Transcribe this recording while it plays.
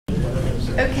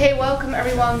Okay, welcome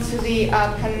everyone to the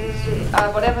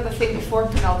whatever the thing before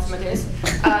penultimate is,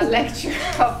 lecture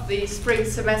of the spring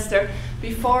semester.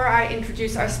 Before I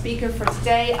introduce our speaker for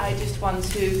today, I just want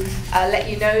to let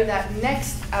you know that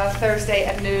next Thursday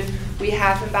at noon we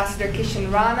have Ambassador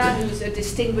Kishan Rana, who's a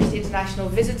distinguished international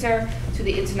visitor to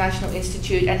the International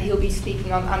Institute, and he'll be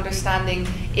speaking on understanding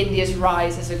India's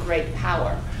rise as a great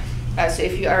power. So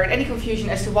if you are in any confusion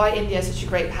as to why India is such a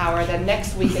great power, then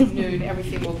next week at noon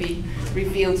everything will be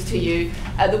revealed to you.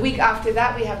 The week after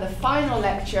that we have the final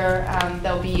lecture.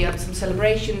 There'll be some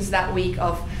celebrations that week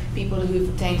of people who've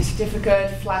obtained a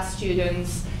certificate, FLAS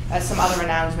students, some other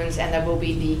announcements, and there will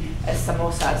be the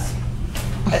samosas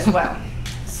as well.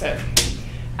 So,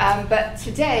 but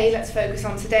today, let's focus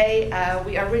on today.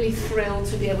 We are really thrilled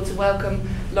to be able to welcome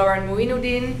Lauren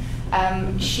Mueenuddin.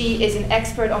 She is an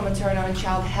expert on maternal and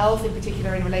child health, in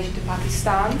particular in relation to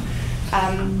Pakistan.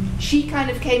 She kind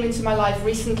of came into my life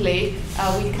recently.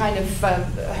 We kind of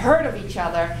heard of each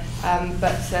other,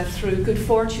 but through good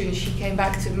fortune, she came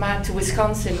back to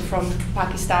Wisconsin from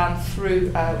Pakistan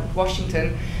through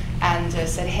Washington and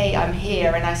said, hey, I'm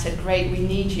here. And I said, great, we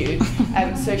need you.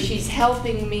 So she's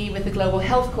helping me with the global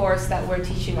health course that we're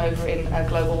teaching over in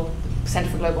Global Center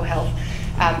for Global Health.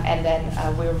 And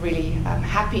then we're really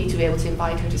happy to be able to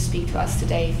invite her to speak to us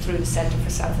today through the Center for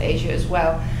South Asia as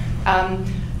well.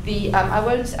 I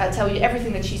won't tell you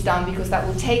everything that she's done because that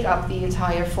will take up the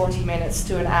entire 40 minutes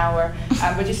to an hour,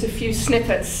 but just a few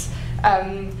snippets.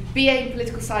 BA in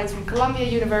Political Science from Columbia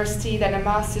University, then a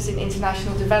Master's in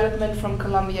International Development from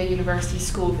Columbia University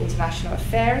School of International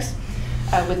Affairs,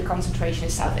 with a concentration in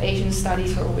South Asian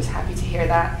Studies. We're always happy to hear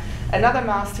that. Another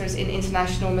Master's in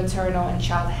International Maternal and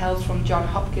Child Health from Johns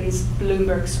Hopkins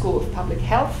Bloomberg School of Public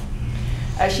Health.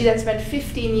 She then spent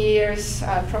 15 years,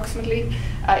 approximately,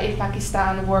 in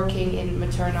Pakistan working in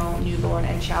maternal, newborn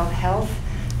and child health.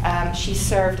 She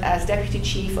served as Deputy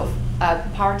Chief of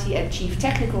Party and Chief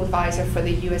Technical Advisor for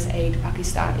the USAID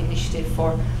Pakistan Initiative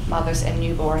for Mothers and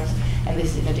Newborns. And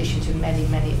this is in addition to many,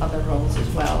 many other roles as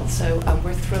well. So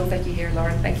we're thrilled that you're here,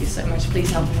 Lauren. Thank you so much. Please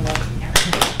help me welcome her.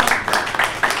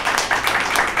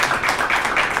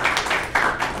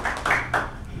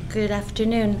 Good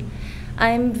afternoon.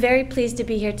 I'm very pleased to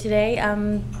be here today.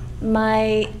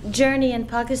 My journey in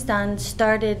Pakistan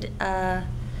started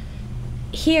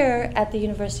here at the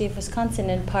University of Wisconsin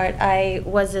in part. I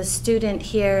was a student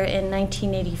here in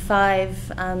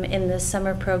 1985 in the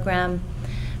summer program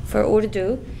for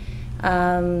Urdu.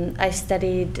 I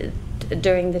studied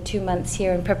during the 2 months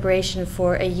here in preparation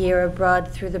for a year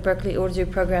abroad through the Berkeley Urdu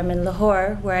program in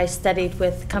Lahore, where I studied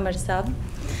with Qamar Saab.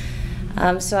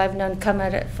 So I've known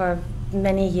Qamar for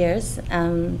many years.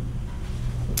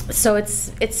 So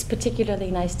it's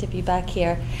particularly nice to be back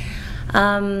here.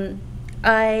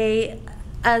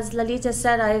 As Lalita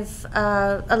said,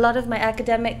 a lot of my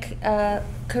academic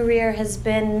career has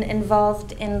been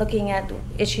involved in looking at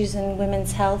issues in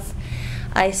women's health.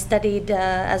 I studied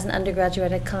as an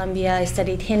undergraduate at Columbia. I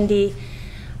studied Hindi,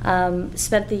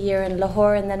 spent the year in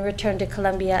Lahore, and then returned to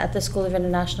Columbia at the School of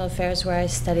International Affairs, where I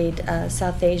studied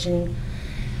South Asian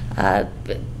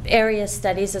area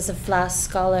studies as a FLAS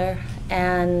scholar,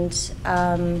 and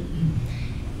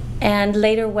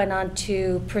later went on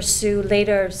to pursue,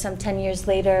 some 10 years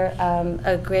later,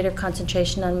 a greater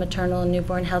concentration on maternal and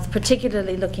newborn health,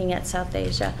 particularly looking at South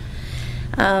Asia.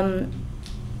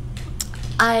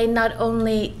 I not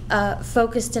only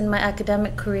focused in my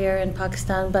academic career in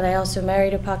Pakistan, but I also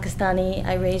married a Pakistani.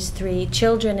 I raised 3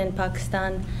 children in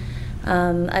Pakistan.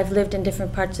 I've lived in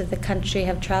different parts of the country,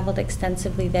 have traveled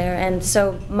extensively there, and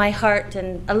so my heart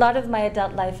and a lot of my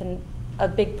adult life and a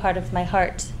big part of my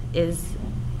heart is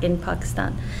in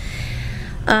Pakistan.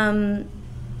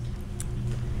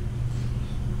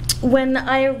 When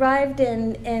I arrived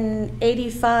in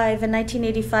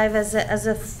 1985 as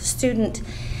a student,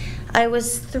 I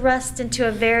was thrust into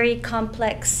a very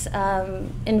complex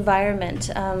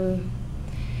environment.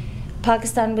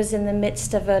 Pakistan was in the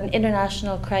midst of an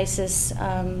international crisis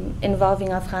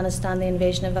involving Afghanistan, the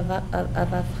invasion of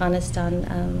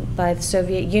Afghanistan by the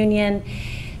Soviet Union,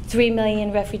 3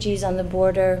 million refugees on the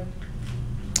border,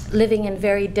 living in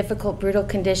very difficult, brutal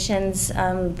conditions,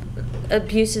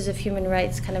 abuses of human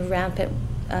rights, kind of rampant,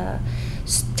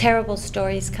 terrible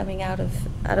stories coming out of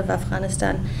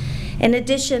Afghanistan. In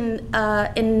addition,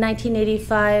 in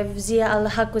 1985, Zia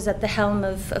al-Haq was at the helm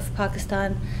of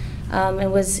Pakistan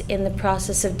and was in the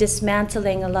process of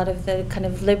dismantling a lot of the kind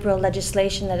of liberal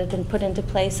legislation that had been put into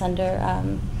place under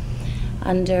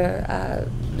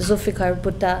Zulfikar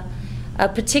Bhutto,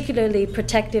 particularly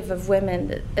protective of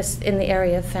women in the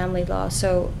area of family law.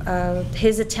 So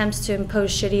his attempts to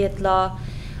impose Shariat law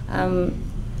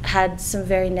had some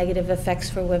very negative effects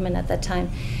for women at that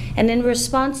time. And in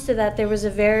response to that, there was a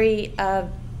very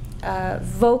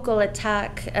vocal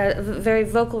attack, a very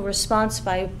vocal response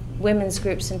by women's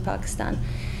groups in Pakistan.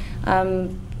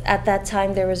 At that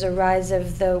time, there was a rise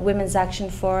of the Women's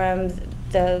Action Forum,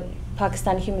 the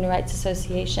Pakistan Human Rights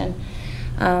Association,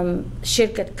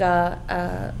 Shirkat Ka,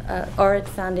 Aurat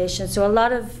Foundation. So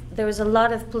there was a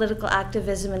lot of political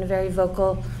activism and very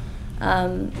vocal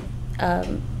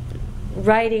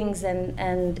writings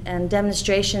and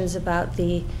demonstrations about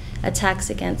the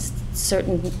attacks against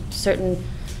certain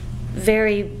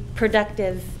very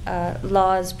productive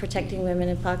laws protecting women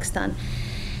in Pakistan.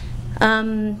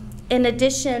 In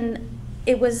addition,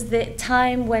 it was the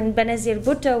time when Benazir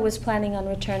Bhutto was planning on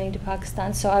returning to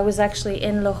Pakistan. So I was actually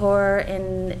in Lahore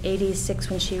in '86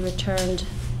 when she returned,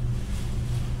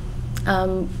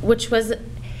 which was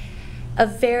a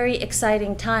very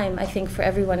exciting time, I think, for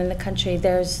everyone in the country.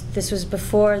 This was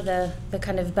before the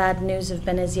kind of bad news of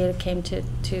Benazir came to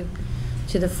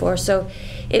the fore. So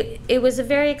it was a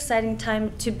very exciting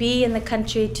time to be in the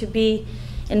country, to be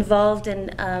involved in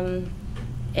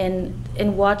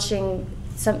watching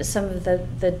some of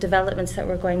the developments that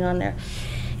were going on there.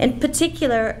 In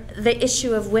particular, the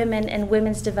issue of women and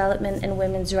women's development and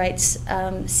women's rights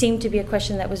seemed to be a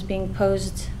question that was being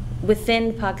posed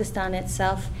within Pakistan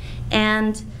itself,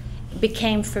 and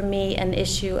became for me an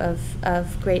issue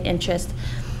of great interest.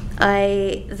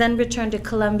 I then returned to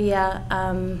Columbia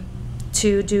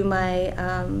to do my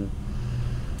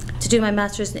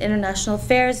master's in international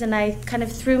affairs, and I kind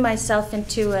of threw myself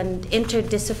into an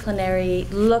interdisciplinary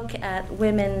look at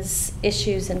women's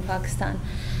issues in Pakistan.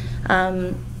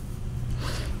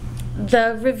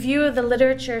 The review of the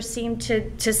literature seemed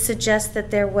to suggest that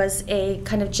there was a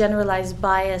kind of generalized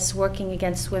bias working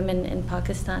against women in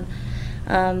Pakistan,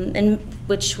 and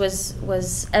which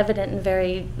was evident in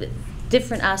very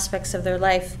different aspects of their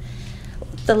life.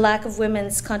 The lack of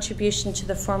women's contribution to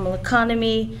the formal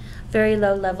economy, very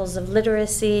low levels of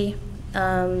literacy,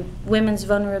 women's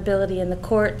vulnerability in the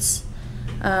courts,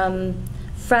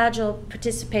 fragile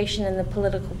participation in the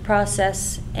political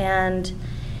process, and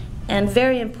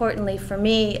very importantly for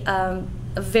me, a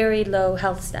very low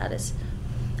health status.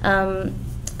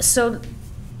 So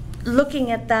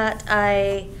looking at that,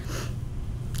 I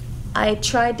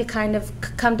tried to kind of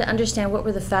come to understand what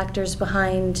were the factors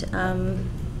behind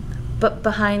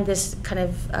this kind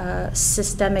of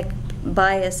systemic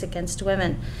bias against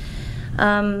women.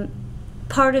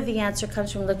 Part of the answer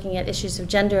comes from looking at issues of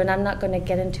gender, and I'm not going to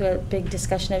get into a big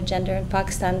discussion of gender in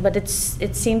Pakistan, but it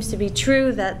seems to be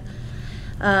true that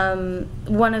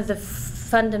one of the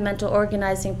fundamental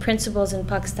organizing principles in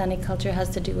Pakistani culture has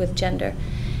to do with gender.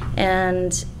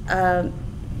 And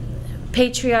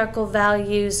patriarchal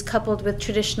values coupled with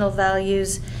traditional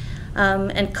values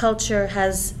and culture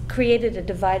has created a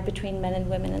divide between men and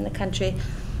women in the country,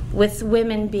 with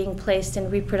women being placed in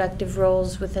reproductive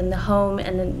roles within the home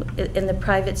and in the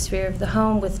private sphere of the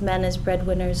home, with men as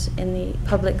breadwinners in the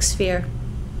public sphere.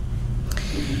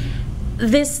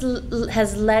 This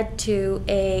has led to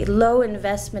a low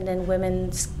investment in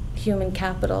women's human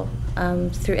capital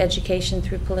through education,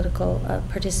 through political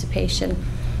participation,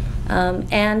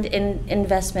 and in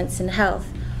investments in health.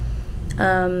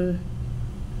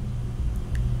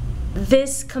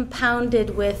 This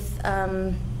compounded with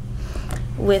the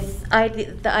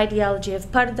ideology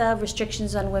of parda,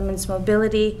 restrictions on women's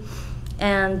mobility,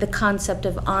 and the concept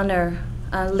of honor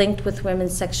linked with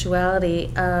women's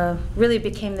sexuality really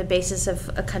became the basis of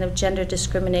a kind of gender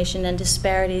discrimination and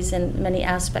disparities in many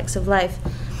aspects of life.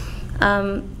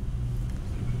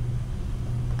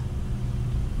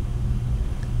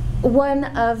 One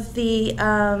of the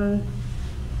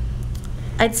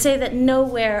I'd say that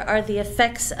nowhere are the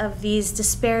effects of these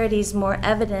disparities more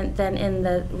evident than in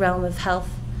the realm of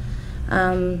health.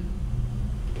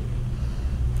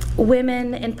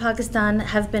 Women in Pakistan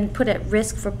have been put at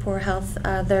risk for poor health.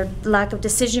 Their lack of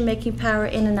decision-making power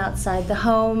in and outside the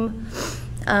home,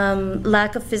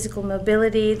 lack of physical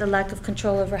mobility, the lack of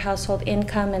control over household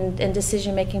income and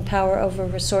decision-making power over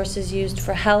resources used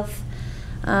for health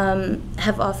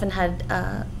have often had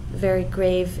very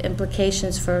grave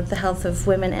implications for the health of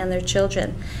women and their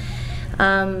children.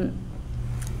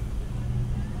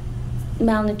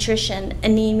 Malnutrition,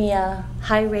 anemia,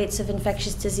 high rates of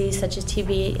infectious disease such as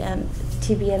TB and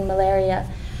malaria,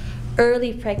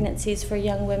 early pregnancies for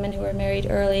young women who are married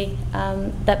early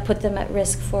that put them at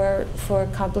risk for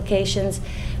complications.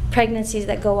 Pregnancies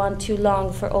that go on too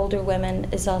long for older women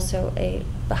is also a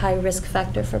high risk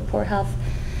factor for poor health.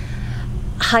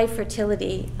 High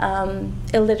fertility,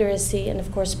 illiteracy, and of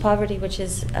course poverty, which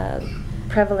is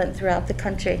prevalent throughout the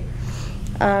country.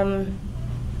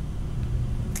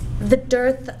 the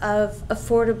dearth of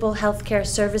affordable healthcare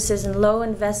services and low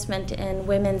investment in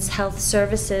women's health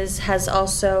services has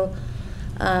also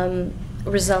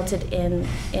resulted in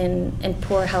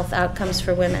poor health outcomes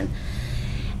for women.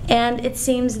 And it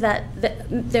seems that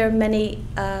there are many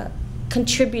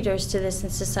contributors to this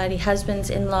in society: husbands,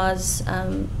 in-laws,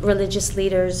 religious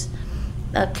leaders,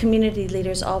 community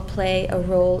leaders all play a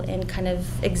role in kind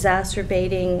of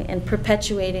exacerbating and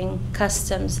perpetuating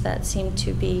customs that seem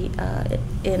to be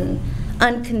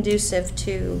unconducive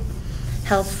to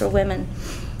health for women.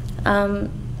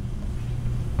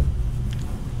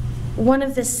 One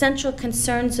of the central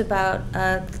concerns about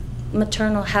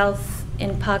maternal health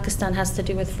in Pakistan has to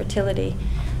do with fertility.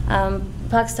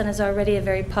 Pakistan is already a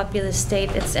very populous state.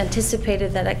 It's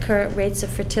anticipated that at current rates of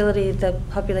fertility, the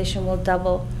population will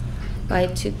double by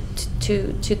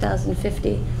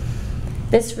 2050.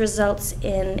 This results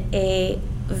in a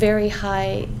very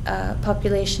high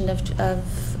population of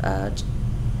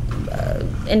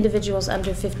individuals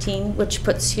under 15, which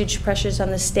puts huge pressures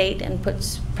on the state and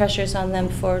puts pressures on them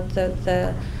for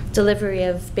the delivery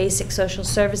of basic social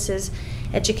services,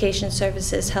 education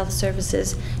services, health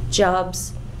services,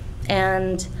 jobs.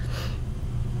 And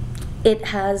it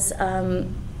has,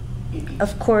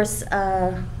 of course,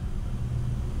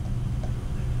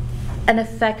 an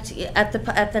effect at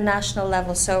the national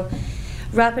level. So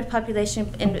rapid population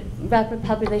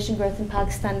growth in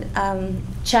Pakistan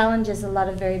challenges a lot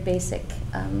of very basic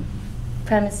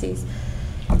premises.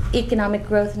 Economic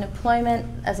growth and employment,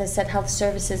 as I said, health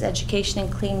services, education and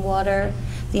clean water.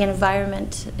 The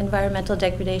environmental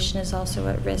degradation is also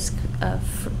at risk,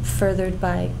 furthered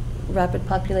by rapid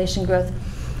population growth.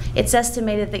 It's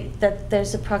estimated that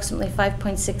there's approximately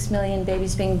 5.6 million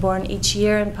babies being born each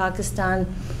year in Pakistan,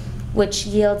 which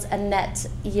yields a net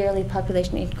yearly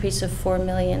population increase of 4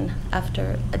 million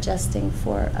after adjusting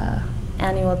for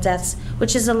annual deaths,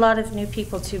 which is a lot of new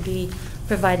people to be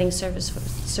providing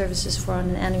services for on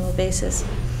an annual basis.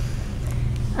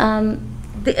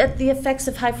 The effects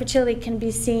of high fertility can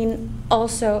be seen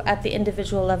also at the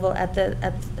individual level,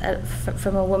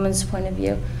 from a woman's point of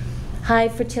view. High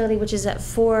fertility, which is at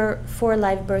four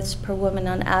live births per woman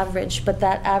on average, but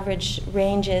that average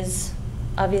ranges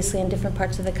obviously in different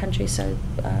parts of the country. So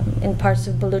in parts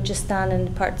of Balochistan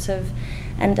and parts of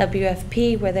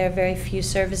NWFP, where there are very few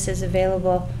services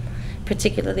available,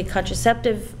 particularly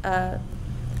contraceptive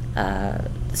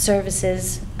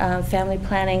services, family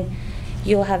planning,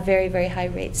 you'll have very, very high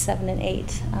rates, 7 and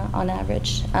 8 on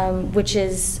average, which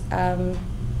is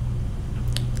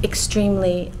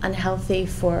extremely unhealthy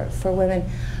for women.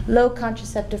 Low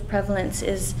contraceptive prevalence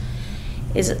is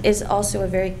also a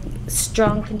very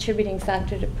strong contributing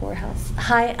factor to poor health.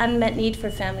 High unmet need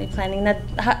for family planning. That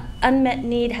unmet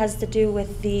need has to do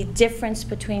with the difference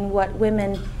between what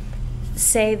women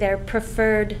say their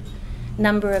preferred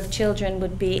number of children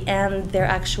would be and their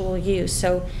actual use.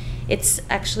 So it's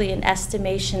actually an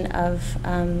estimation of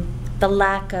the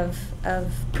lack of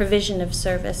provision of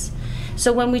service.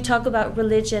 So when we talk about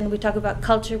religion, we talk about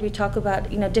culture, we talk about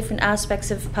different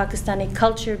aspects of Pakistani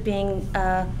culture being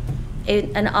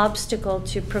an obstacle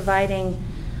to providing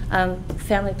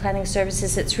family planning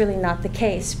services. It's really not the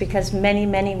case, because many,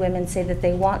 many women say that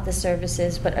they want the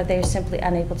services, but they're simply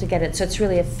unable to get it. So it's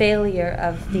really a failure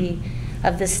of the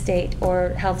state or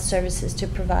health services to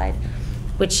provide,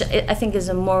 which I think is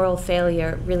a moral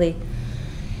failure, really.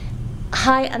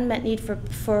 High unmet need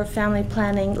for family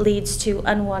planning leads to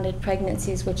unwanted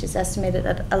pregnancies, which is estimated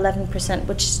at 11%,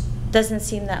 which doesn't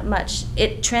seem that much.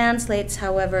 It translates,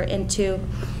 however, into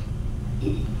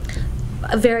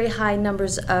very high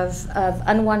numbers of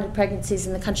unwanted pregnancies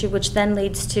in the country, which then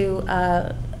leads to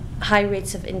high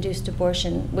rates of induced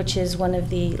abortion, which is one of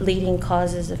the leading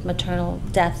causes of maternal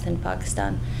death in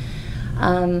Pakistan.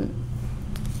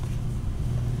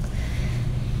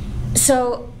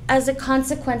 So as a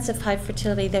consequence of high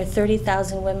fertility, there are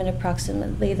 30,000 women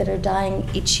approximately that are dying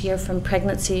each year from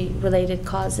pregnancy-related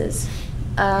causes.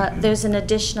 There's an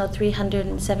additional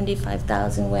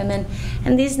 375,000 women,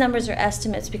 and these numbers are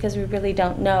estimates because we really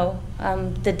don't know.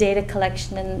 The data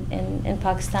collection in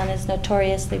Pakistan is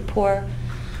notoriously poor.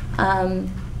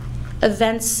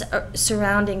 Events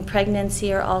surrounding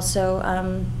pregnancy are also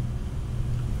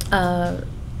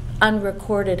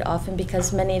unrecorded often,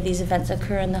 because many of these events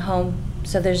occur in the home,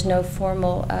 so there's no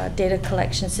formal data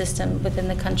collection system within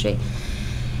the country.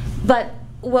 But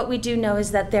what we do know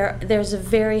is that there's a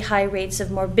very high rates of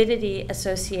morbidity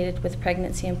associated with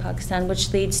pregnancy in Pakistan,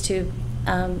 which leads to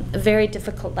very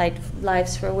difficult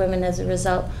lives for women as a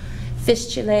result.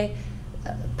 Fistulae,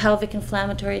 pelvic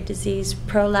inflammatory disease,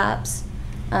 prolapse,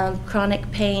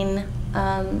 chronic pain,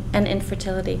 and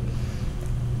infertility.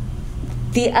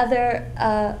 The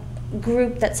other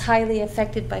group that's highly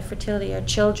affected by fertility are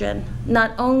children.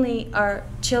 Not only are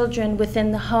children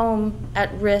within the home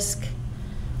at risk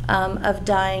of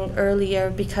dying earlier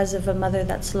because of a mother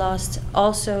that's lost,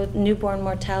 also newborn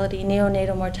mortality,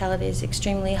 neonatal mortality is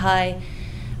extremely high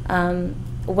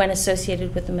when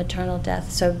associated with a maternal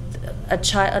death. So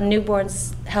a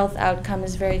newborn's health outcome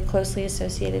is very closely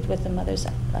associated with the mother's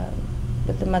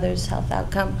health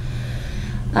outcome.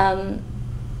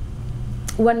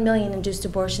 1 million induced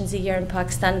abortions a year in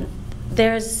Pakistan.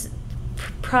 There's,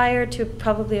 prior to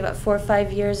probably about 4 or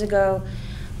 5 years ago,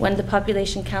 when the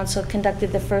Population Council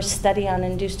conducted the first study on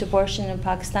induced abortion in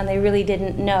Pakistan, they really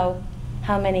didn't know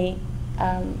how many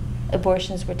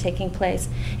abortions were taking place.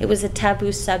 It was a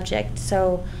taboo subject,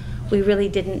 so we really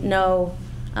didn't know.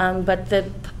 But the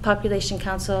Population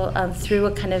Council, through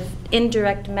a kind of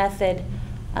indirect method,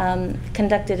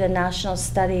 conducted a national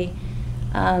study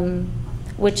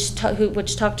which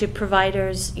talked to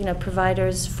providers,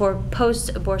 providers for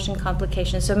post-abortion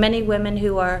complications. So many women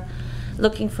who are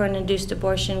looking for an induced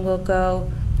abortion will go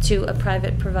to a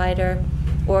private provider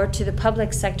or to the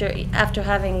public sector after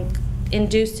having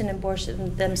induced an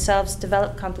abortion themselves,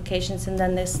 develop complications, and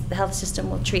then the health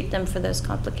system will treat them for those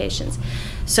complications.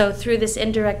 So through this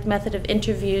indirect method of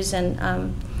interviews, and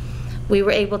we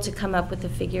were able to come up with a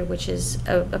figure which is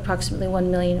approximately 1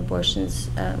 million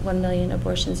abortions, 1 million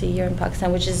abortions a year in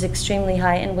Pakistan, which is extremely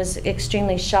high and was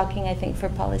extremely shocking, I think, for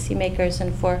policymakers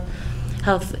and for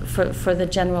health, for the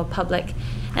general public,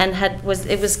 and it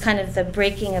was kind of the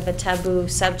breaking of a taboo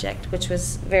subject, which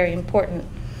was very important.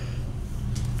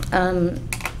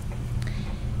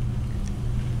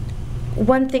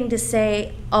 One thing to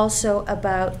say also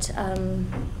about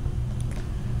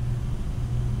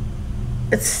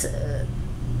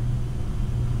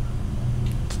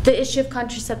the issue of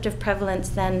contraceptive prevalence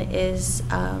then is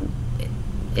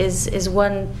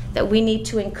one that we need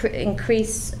to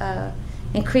increase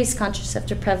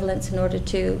contraceptive prevalence in order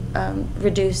to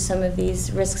reduce some of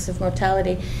these risks of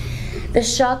mortality. The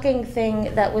shocking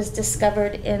thing that was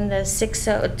discovered in the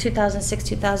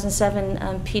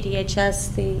 2006-2007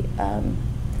 PDHS, the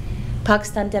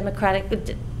Pakistan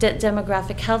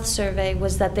Demographic Health Survey,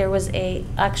 was that there was a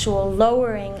actual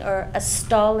lowering or a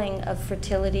stalling of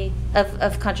fertility,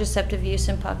 of contraceptive use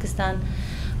in Pakistan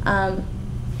at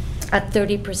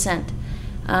 30%.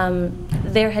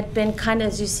 There had been kind of,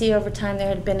 as you see over time, there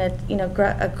had been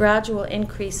a gradual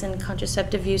increase in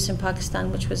contraceptive use in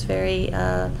Pakistan, which was very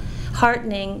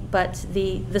heartening, but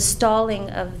the stalling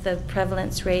of the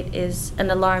prevalence rate is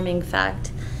an alarming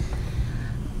fact.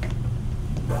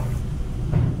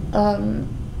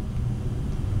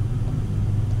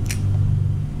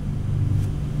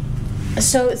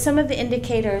 So some of the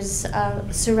indicators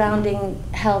surrounding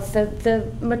health,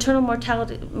 the maternal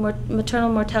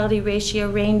mortality ratio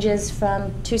ranges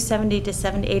from 270 to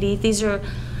 780. These are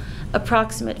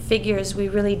approximate figures. We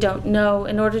really don't know.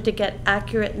 In order to get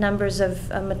accurate numbers of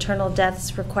maternal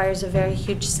deaths requires a very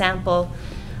huge sample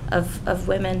of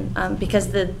women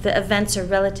because the events are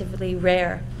relatively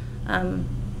rare,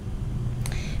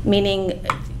 meaning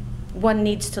one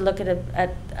needs to look at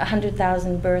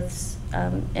 100,000 births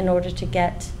in order to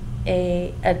get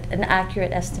an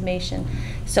accurate estimation.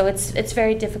 So it's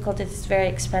very difficult, it's very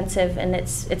expensive, and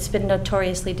it's been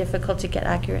notoriously difficult to get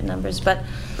accurate numbers. But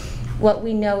what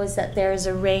we know is that there is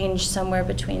a range somewhere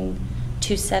between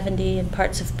 270 in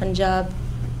parts of Punjab.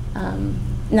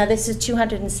 Now this is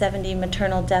 270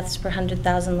 maternal deaths per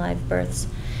 100,000 live births.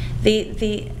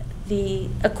 The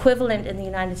equivalent in the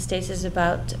United States is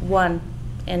about 1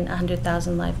 in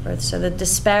 100,000 live births. So the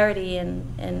disparity in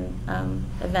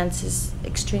events is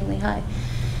extremely high.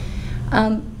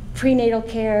 Prenatal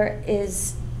care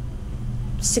is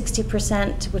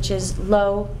 60%, which is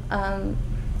low.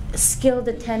 Skilled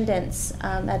attendance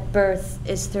at birth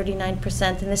is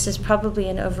 39%, and this is probably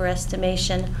an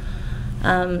overestimation.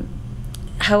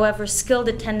 However, skilled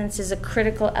attendance is a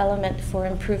critical element for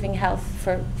improving health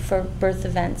for birth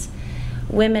events.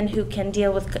 Women who can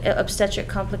deal with obstetric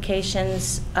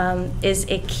complications is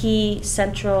a key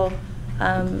central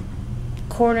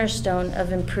cornerstone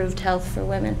of improved health for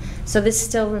women. So this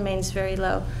still remains very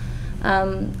low.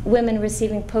 Women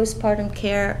receiving postpartum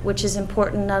care, which is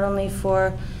important not only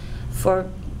for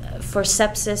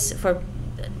sepsis, for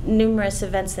numerous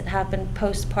events that happen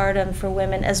postpartum for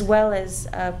women, as well as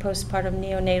postpartum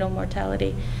neonatal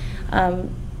mortality.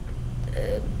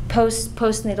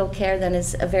 Postnatal care then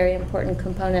is a very important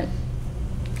component.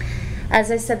 As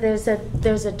I said,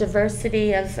 there's a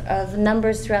diversity of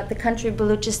numbers throughout the country.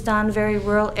 Balochistan, very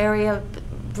rural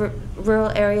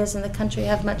areas in the country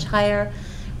have much higher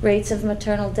rates of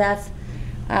maternal death.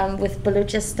 with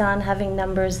Balochistan having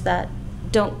numbers that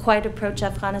don't quite approach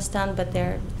Afghanistan, but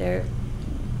they're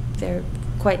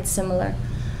quite similar.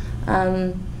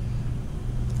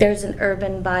 There's an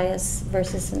urban bias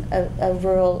versus a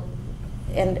rural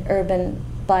and urban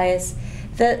bias.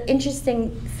 The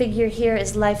interesting figure here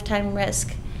is lifetime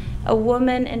risk. A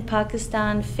woman in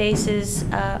Pakistan faces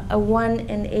a 1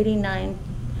 in 89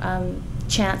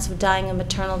 chance of dying a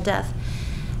maternal death.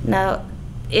 Now,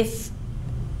 if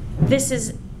this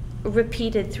is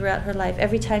repeated throughout her life,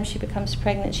 every time she becomes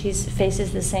pregnant, she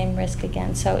faces the same risk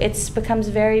again. So it becomes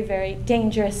very, very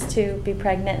dangerous to be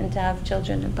pregnant and to have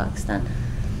children in Pakistan.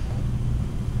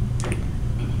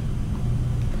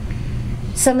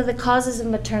 Some of the causes of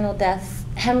maternal death: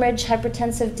 hemorrhage,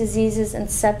 hypertensive diseases, and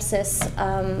sepsis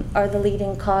are the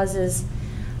leading causes.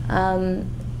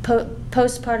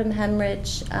 Postpartum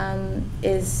hemorrhage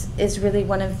is really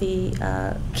one of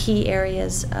the key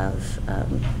areas of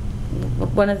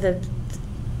one of the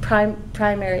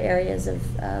primary areas of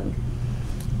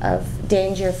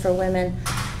danger for women.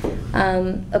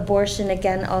 Abortion,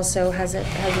 again, also has a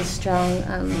strong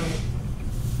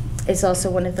is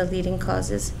also one of the leading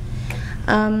causes.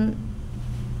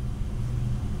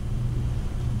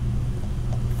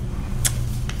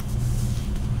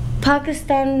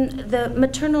 Pakistan, the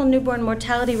maternal newborn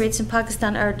mortality rates in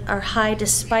Pakistan are high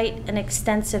despite an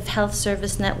extensive health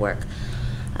service network.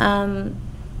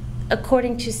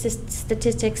 According to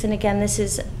statistics, and again, this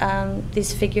is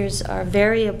these figures are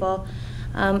variable,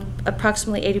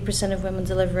 approximately 80% of women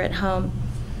deliver at home.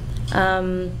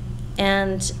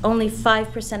 And only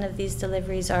 5% of these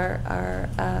deliveries are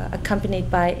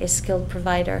accompanied by a skilled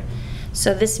provider.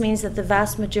 So this means that the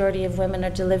vast majority of women are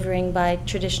delivering by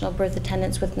traditional birth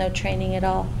attendants with no training at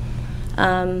all.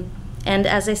 And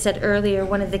as I said earlier,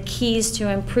 one of the keys to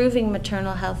improving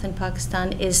maternal health in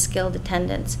Pakistan is skilled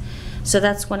attendants. So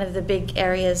that's one of the big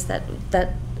areas that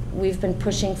we've been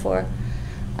pushing for.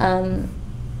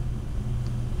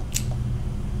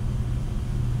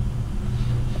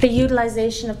 The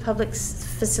utilization of public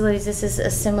facilities, this is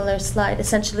a similar slide.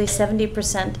 Essentially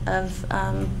 70% of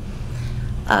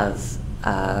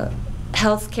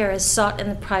healthcare is sought in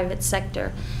the private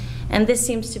sector. And this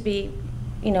seems to be,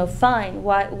 fine.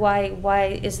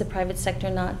 Why is the private sector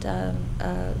not a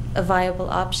viable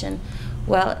option?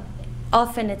 Well,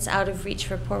 often it's out of reach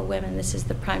for poor women. This is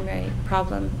the primary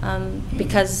problem,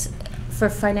 because for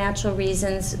financial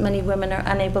reasons, many women are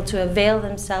unable to avail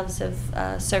themselves of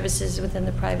services within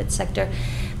the private sector.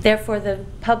 Therefore, the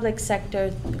public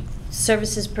sector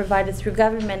services provided through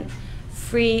government,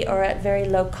 free or at very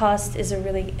low cost, is a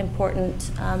really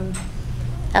important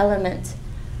element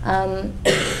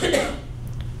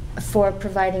for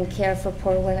providing care for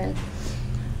poor women.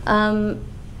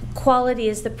 Quality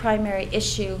is the primary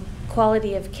issue.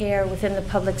 Quality of care within the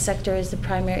public sector is the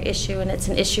primary issue, and it's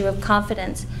an issue of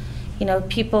confidence.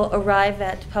 People arrive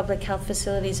at public health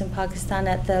facilities in Pakistan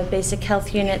at the basic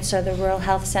health units or the rural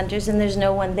health centers, and there's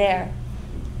no one there.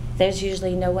 There's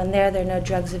usually no one there. There are no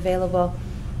drugs available.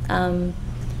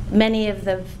 Many of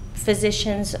the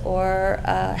physicians or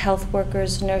health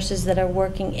workers, nurses that are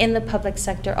working in the public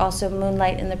sector also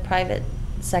moonlight in the private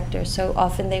sector. So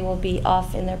often they will be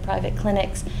off in their private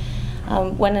clinics.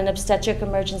 When an obstetric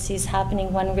emergency is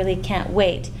happening, one really can't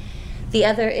wait. The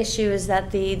other issue is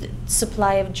that the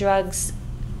supply of drugs,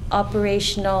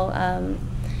 operational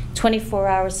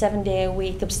 24-hour,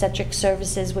 7-day-a-week obstetric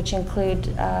services, which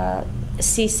include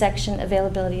C-section,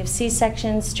 availability of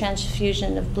C-sections,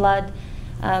 transfusion of blood,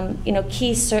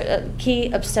 key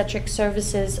obstetric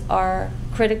services are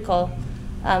critical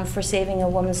for saving a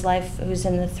woman's life who's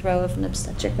in the throes of an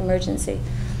obstetric emergency.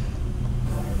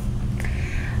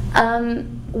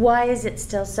 Why is it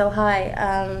still so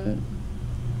high?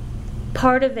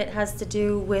 Part of it has to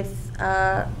do with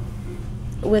a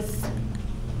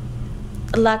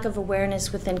lack of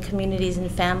awareness within communities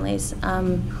and families.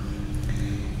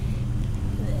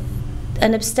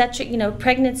 An obstetric,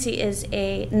 pregnancy is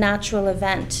a natural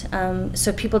event,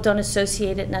 so people don't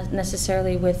associate it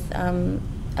necessarily with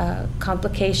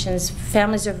complications.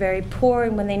 Families are very poor,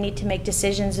 and when they need to make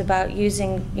decisions about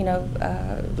using,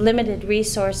 limited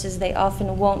resources, they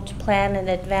often won't plan in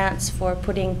advance for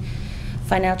putting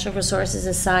financial resources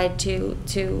aside to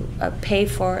pay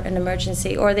for an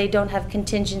emergency, or they don't have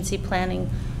contingency planning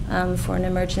for an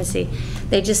emergency.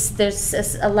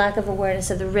 There's a lack of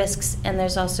awareness of the risks, and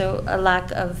there's also a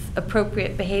lack of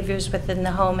appropriate behaviors within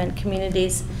the home and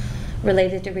communities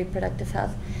related to reproductive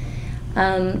health.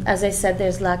 As I said,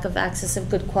 there's lack of access of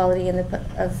good quality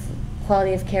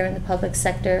quality of care in the public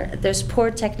sector. There's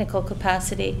poor technical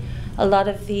capacity. A lot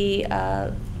of the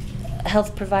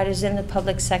health providers in the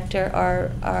public sector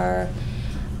are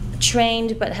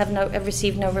trained but have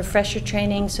received no refresher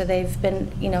training, so they've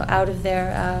been, out of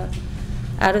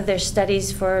their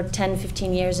studies for 10,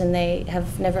 15 years, and they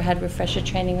have never had refresher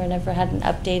training or never had an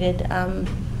updated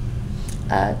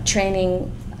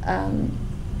training.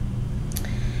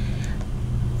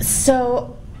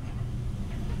 So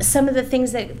some of the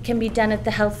things that can be done at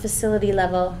the health facility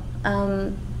level,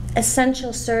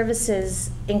 essential services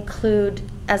include,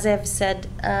 as I've said,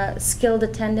 skilled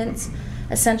attendants,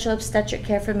 essential obstetric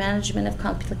care for management of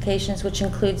complications, which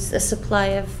includes a supply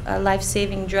of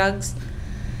life-saving drugs.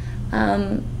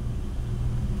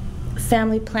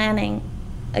 Family planning,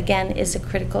 again, is a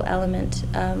critical element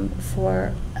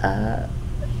for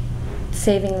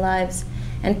saving lives,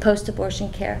 and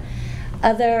post-abortion care.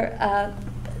 Other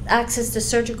access to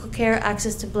surgical care,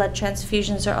 access to blood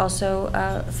transfusions are also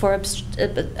for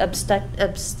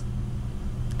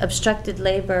obstructed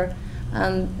labor.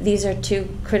 These are two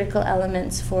critical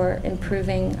elements for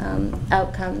improving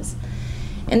outcomes.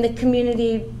 In the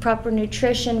community, proper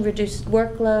nutrition, reduced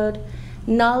workload,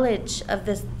 knowledge of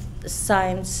the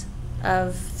signs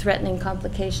of threatening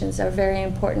complications are very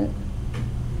important.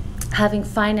 Having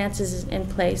finances in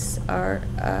place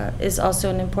is also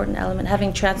an important element.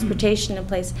 Having transportation in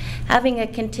place, having a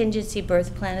contingency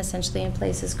birth plan essentially in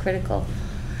place is critical.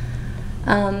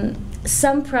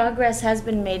 Some progress has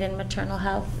been made in maternal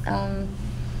health.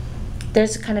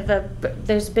 There's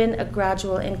been a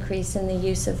gradual increase in the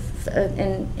use of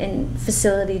in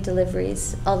facility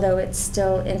deliveries, although it's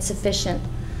still insufficient.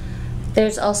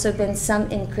 There's also been some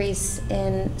increase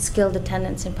in skilled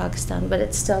attendants in Pakistan, but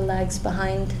it still lags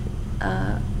behind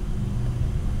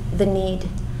the need.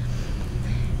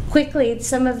 Quickly,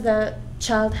 some of the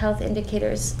child health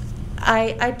indicators.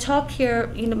 I talk here,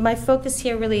 my focus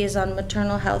here really is on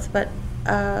maternal health, but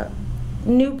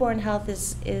newborn health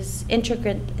is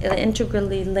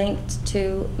integrally linked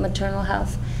to maternal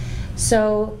health.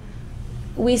 So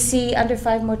we see under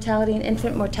 5 mortality and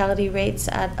infant mortality rates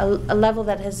at a level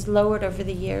that has lowered over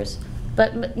the years,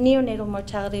 but neonatal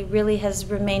mortality really has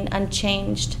remained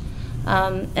unchanged.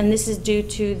 And this is due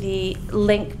to the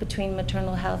link between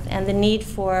maternal health and the need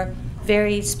for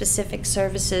very specific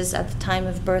services at the time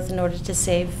of birth in order to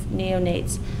save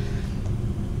neonates.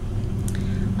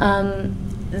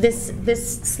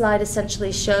 This slide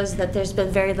essentially shows that there's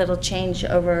been very little change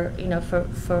over,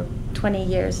 for 20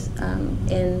 years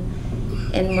in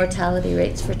mortality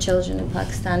rates for children in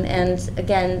Pakistan. And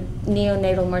again,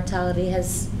 neonatal mortality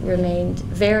has remained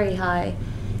very high,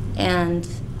 and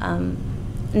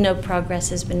no progress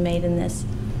has been made in this.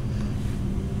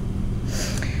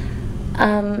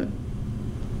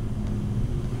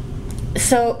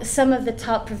 So some of the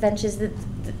top preventions.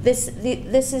 This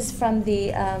is from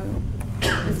the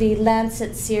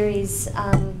Lancet series,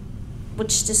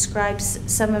 which describes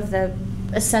some of the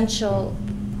essential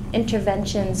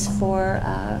interventions for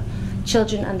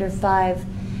children under 5.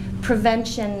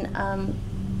 Prevention.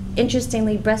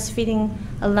 Interestingly, breastfeeding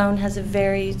alone has a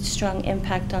very strong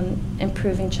impact on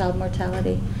improving child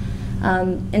mortality.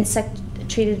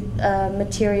 Insect-treated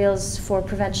materials for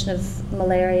prevention of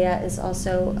malaria is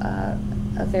also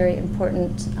a very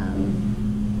important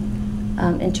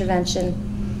intervention.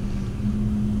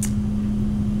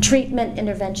 Treatment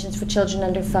interventions for children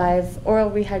under 5. Oral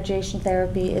rehydration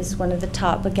therapy is one of the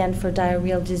top, again, for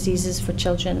diarrheal diseases for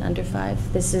children under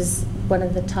 5. This is one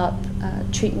of the top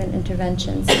treatment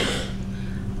interventions.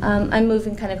 I'm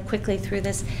moving kind of quickly through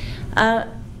this.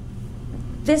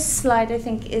 This slide, I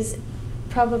think, is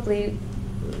probably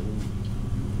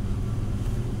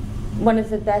one of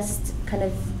the best kind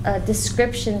of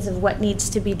descriptions of what needs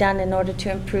to be done in order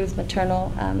to improve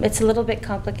maternal. It's a little bit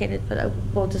complicated, but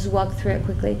we'll just walk through it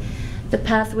quickly. The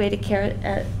pathway to care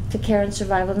and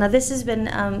survival. Now, this has been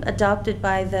adopted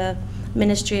by the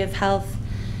Ministry of Health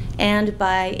and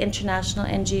by international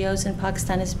NGOs in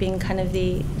Pakistan as being kind of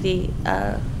the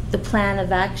plan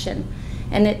of action,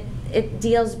 and it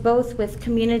deals both with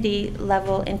community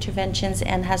level interventions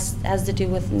and has to do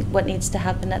with what needs to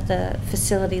happen at the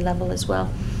facility level as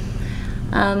well.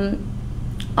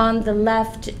 On the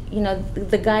left,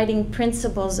 the guiding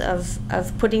principles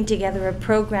of putting together a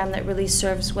program that really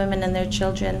serves women and their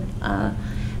children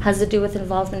has to do with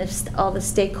involvement of all the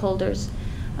stakeholders,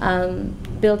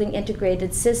 building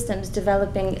integrated systems,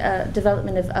 development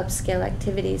of upscale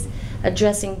activities,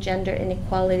 addressing gender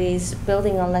inequalities,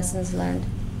 building on lessons learned.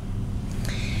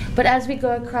 But as we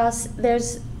go across,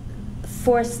 there's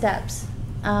 4 steps.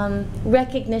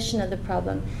 Recognition of the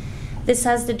problem. This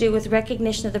has to do with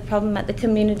recognition of the problem at the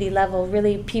community level.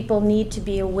 Really, people need to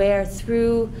be aware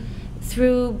through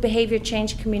behavior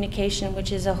change communication,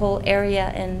 which is a whole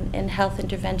area in health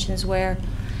interventions where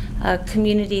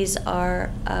Communities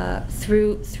are,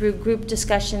 through group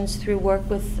discussions, through work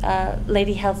with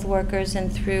lady health workers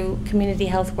and through community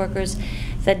health workers,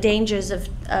 the dangers of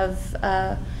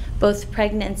both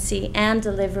pregnancy and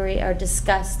delivery are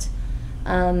discussed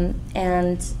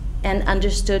and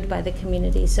understood by the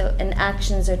community. So, and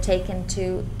actions are taken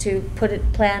to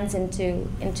put plans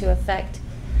into effect.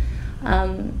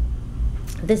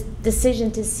 This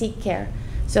decision to seek care.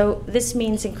 So this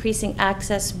means increasing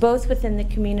access both within the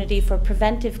community for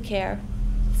preventive care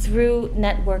through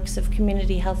networks of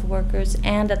community health workers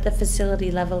and at the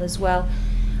facility level as well,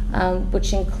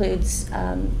 which includes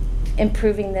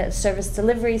improving the service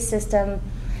delivery system,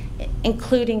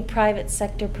 including private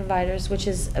sector providers, which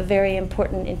is a very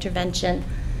important intervention,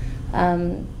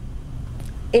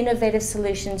 innovative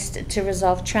solutions to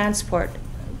resolve transport,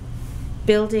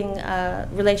 building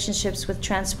relationships with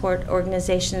transport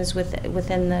organizations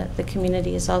within the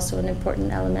community is also an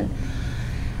important element.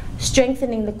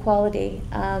 Strengthening the quality.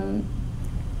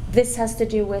 This has to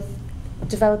do with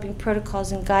developing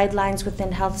protocols and guidelines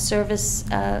within health service,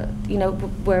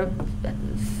 where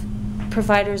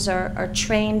providers are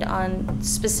trained on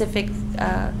specific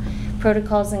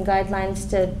protocols and guidelines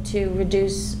to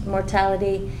reduce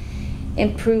mortality,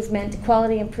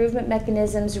 quality improvement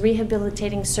mechanisms,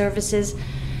 rehabilitating services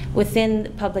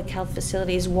within public health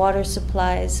facilities, water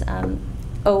supplies,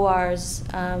 ORs,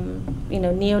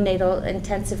 neonatal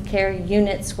intensive care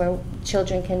units where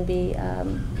children can be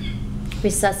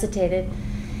resuscitated.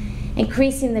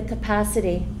 Increasing the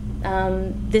capacity.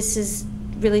 This is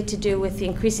really to do with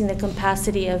increasing the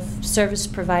capacity of service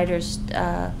providers,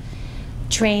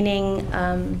 training,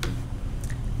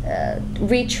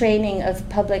 retraining of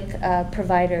public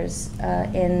providers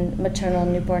in maternal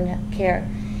and newborn care,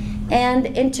 and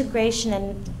integration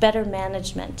and better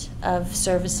management of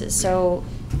services. So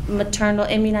maternal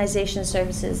immunization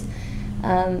services,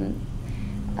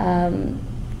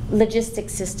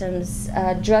 logistics systems,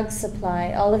 drug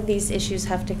supply, all of these issues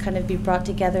have to kind of be brought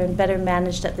together and better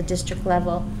managed at the district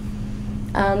level.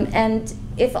 And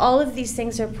if all of these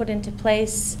things are put into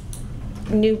place,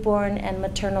 newborn and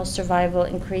maternal survival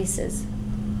increases.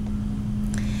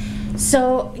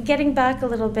 So getting back a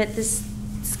little bit, this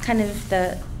is kind of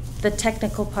the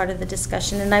technical part of the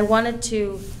discussion, and I wanted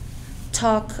to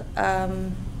talk a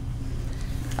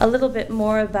little bit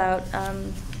more about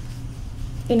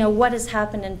what has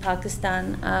happened in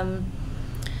Pakistan.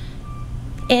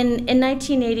 In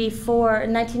 1994,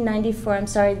 I'm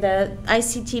sorry, the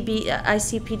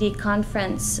ICPD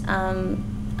conference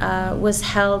was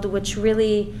held, which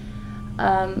really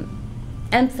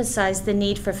emphasized the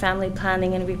need for family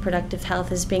planning and reproductive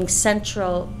health as being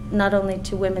central not only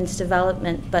to women's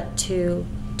development but to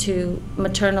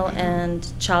maternal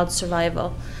and child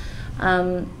survival.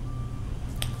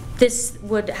 This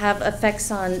would have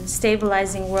effects on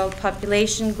stabilizing world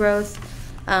population growth,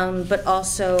 but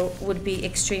also would be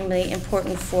extremely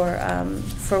important for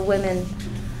women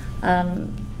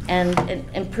and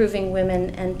improving women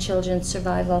and children's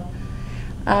survival.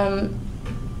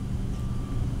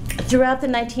 Throughout the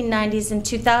 1990s and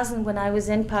 2000, when I was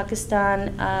in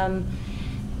Pakistan,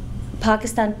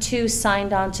 Pakistan too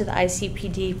signed on to the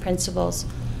ICPD principles.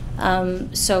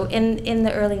 So in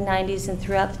the early 90s and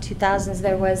throughout the 2000s,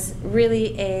 there was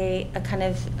really a kind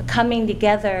of coming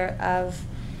together of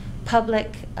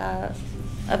public,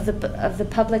 of the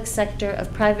public sector,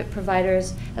 of private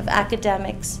providers, of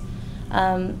academics,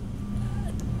 a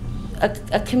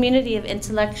community of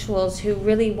intellectuals who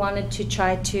really wanted to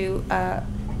try to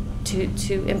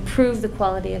improve the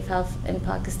quality of health in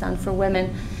Pakistan for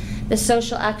women. The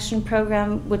Social Action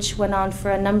Program, which went on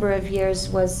for a number of years,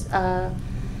 was a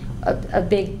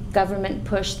big government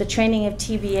push. The training of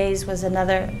TBAs was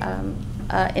another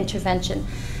intervention.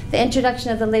 The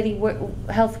introduction of the Lady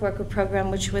Health Worker Program,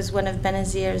 which was one of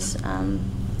Benazir's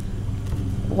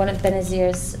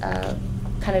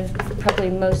kind of probably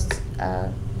most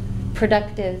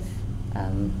productive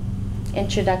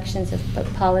introductions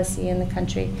of policy in the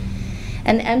country.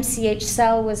 An MCH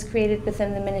cell was created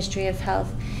within the Ministry of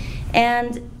Health.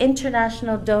 And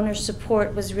international donor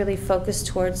support was really focused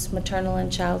towards maternal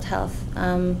and child health.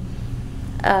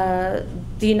 The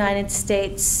United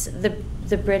States,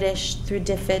 the British through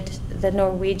DFID, the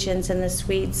Norwegians and the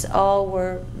Swedes all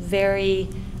were very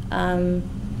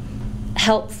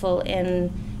helpful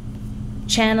in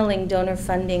channeling donor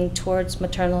funding towards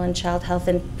maternal and child health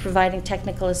and providing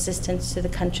technical assistance to the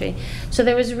country. So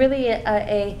there was really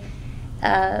a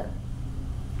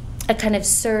kind of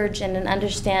surge and an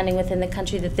understanding within the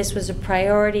country that this was a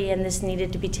priority and this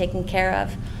needed to be taken care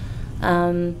of.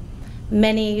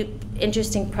 Many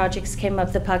interesting projects came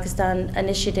up. The Pakistan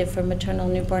Initiative for Maternal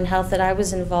Newborn Health that I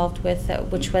was involved with,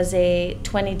 which was a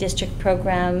 20-district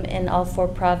program in all 4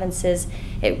 provinces.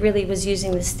 It really was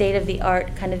using the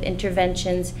state-of-the-art kind of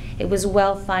interventions. It was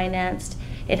well-financed.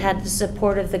 It had the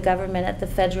support of the government at the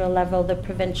federal level, the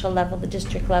provincial level, the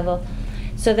district level.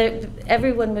 So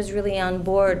everyone was really on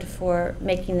board for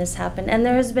making this happen. And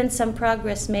there has been some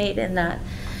progress made in that.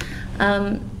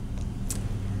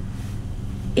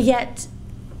 Yet,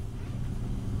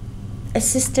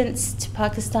 assistance to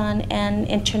Pakistan and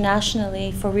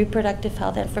internationally for reproductive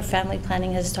health and for family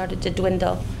planning has started to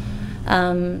dwindle.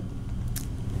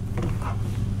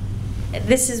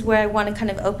 This is where I want to kind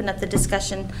of open up the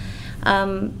discussion.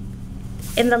 In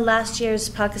the last years,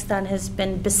 Pakistan has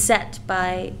been beset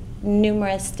by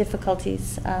numerous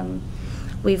difficulties.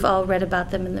 We've all read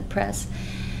about them in the press.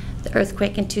 The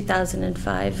earthquake in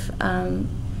 2005,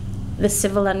 the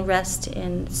civil unrest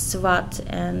in Swat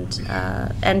and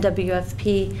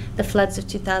NWFP, the floods of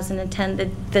 2010,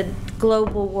 the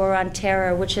global war on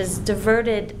terror, which has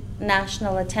diverted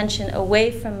national attention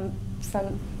away from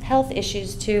health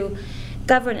issues to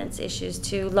governance issues,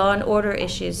 to law and order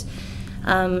issues.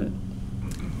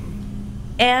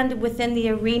 And within the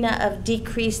arena of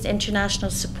decreased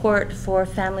international support for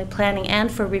family planning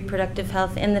and for reproductive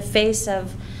health in the face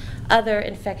of other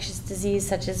infectious disease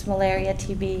such as malaria,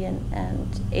 TB,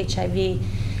 and HIV,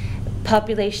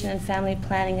 population and family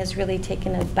planning has really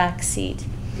taken a back seat.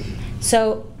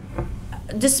 So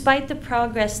despite the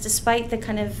progress, despite the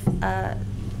kind of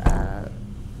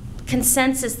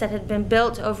consensus that had been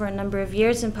built over a number of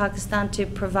years in Pakistan to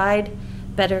provide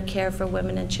better care for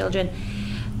women and children,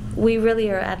 we really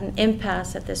are at an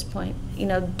impasse at this point. You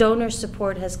know, donor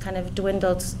support has kind of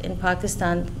dwindled in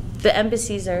Pakistan. The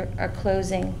embassies are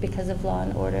closing because of law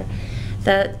and order.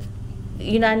 The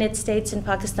United States and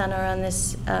Pakistan are on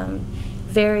this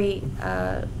very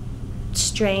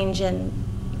strange and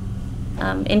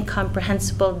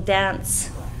incomprehensible dance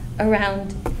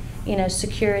around, you know,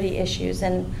 security issues,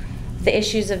 and the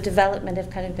issues of development have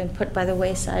kind of been put by the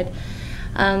wayside.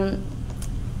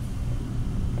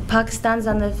 Pakistan's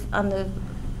on the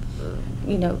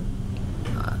you know,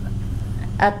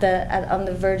 on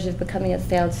the verge of becoming a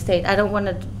failed state. I don't want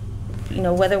to, you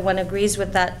know, whether one agrees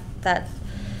with that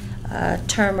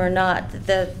term or not.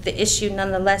 The issue,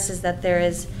 nonetheless, is that there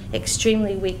is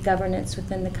extremely weak governance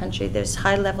within the country. There's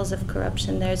high levels of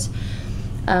corruption. There's,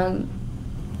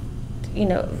 you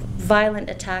know, violent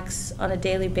attacks on a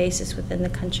daily basis within the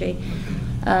country.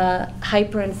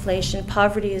 Hyperinflation,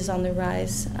 poverty is on the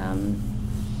rise.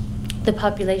 The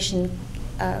population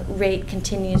rate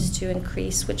continues to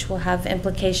increase, which will have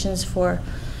implications for,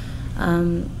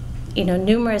 you know,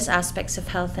 numerous aspects of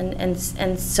health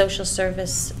and social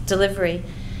service delivery,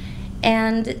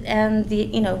 and the,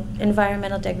 you know,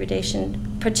 environmental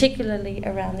degradation, particularly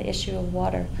around the issue of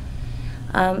water.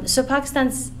 So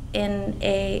Pakistan's in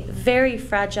a very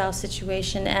fragile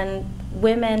situation, and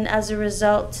women, as a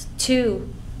result, too,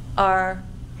 are,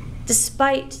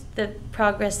 despite the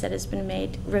progress that has been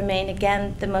made, remain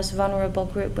again the most vulnerable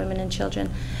group, women and children.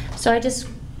 So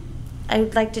I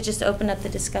would like to just open up the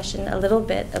discussion a little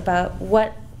bit about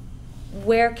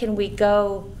where can we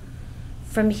go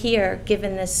from here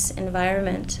given this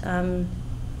environment?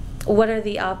 What are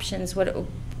the options?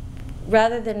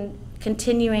 Rather than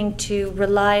continuing to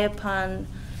rely upon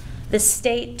the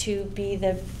state to be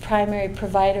the primary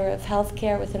provider of health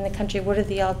care within the country, what are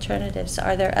the alternatives?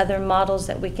 Are there other models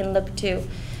that we can look to?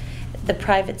 The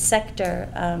private sector,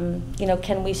 you know,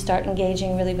 can we start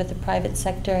engaging really with the private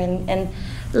sector and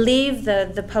leave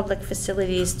the public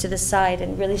facilities to the side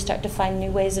and really start to find new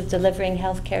ways of delivering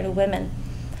health care to women?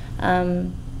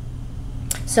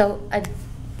 So I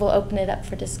will open it up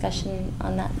for discussion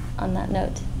on that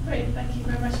note. Great, thank you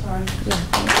very much, Lauren. Yeah,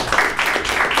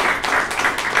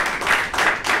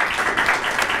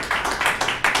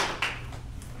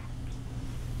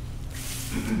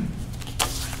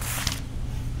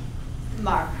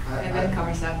 Mark, and then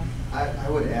Kamarsan. I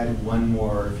would add one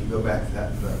more. If you go back to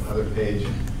that other page,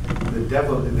 the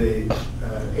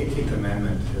 18th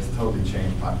Amendment has totally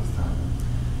changed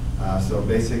Pakistan. So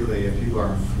basically, if people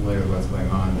aren't familiar with what's going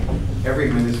on, every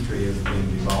ministry is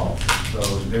being devolved. So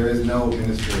there is no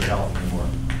Ministry of Health anymore,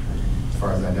 as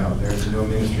far as I know. There is no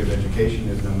Ministry of Education,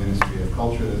 there's no Ministry of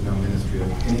Culture, there's no Ministry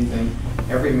of anything.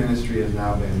 Every ministry has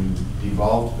now been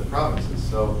devolved to the provinces.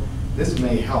 So this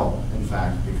may help, in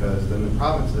fact, because then the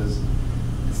provinces,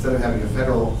 instead of having a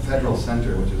federal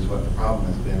center, which is what the problem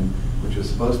has been, which was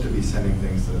supposed to be sending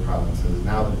things to the provinces,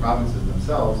 now the provinces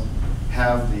themselves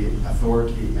have the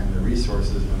authority and the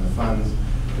resources and the funds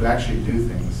to actually do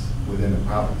things within the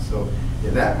province. So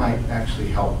yeah, that might actually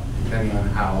help, depending on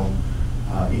how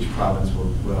each province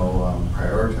will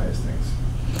prioritize things.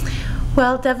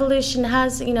 Well, devolution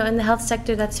has, in the health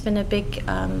sector, that's been a big,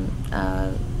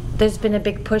 there's been a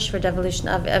big push for devolution.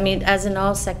 I mean, as in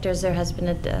all sectors, there has been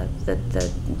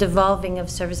the devolving of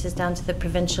services down to the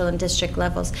provincial and district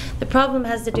levels. The problem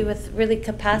has to do with really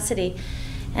capacity.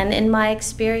 And in my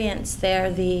experience there,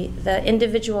 the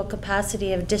individual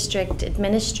capacity of district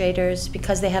administrators,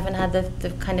 because they haven't had the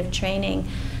kind of training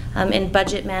in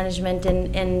budget management,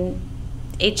 in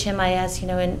HMIS,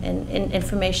 in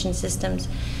information systems,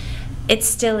 it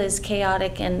still is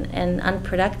chaotic and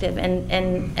unproductive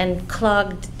and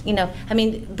clogged. I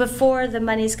mean, before the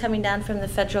money's coming down from the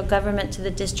federal government to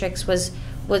the districts was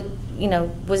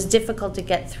difficult to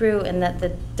get through, and that the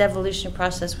devolution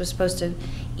process was supposed to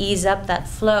ease up that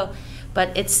flow,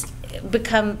 but it's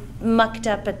become mucked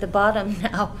up at the bottom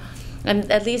now. And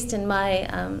at least in my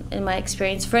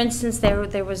experience, for instance,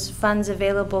 there was funds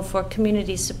available for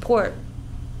community support,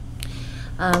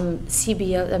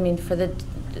 CBO. I mean, for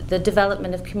the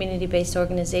development of community-based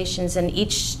organizations, and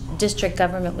each district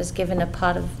government was given a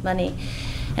pot of money,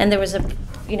 and there was a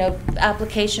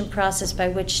application process by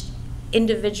which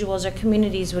individuals or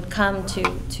communities would come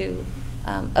to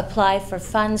apply for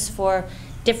funds for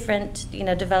different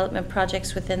development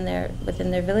projects within their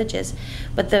villages.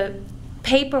 But the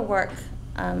paperwork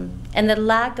and the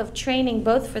lack of training,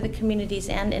 both for the communities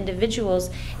and individuals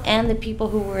and the people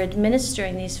who were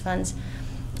administering these funds,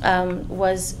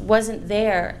 wasn't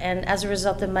there, and as a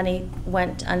result the money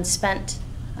went unspent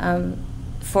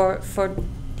for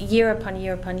year upon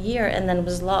year upon year, and then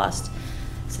was lost.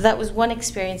 So that was one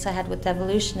experience I had with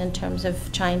devolution in terms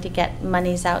of trying to get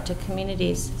monies out to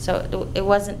communities. So it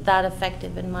wasn't that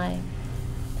effective in my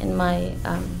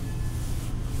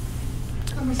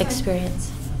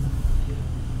experience.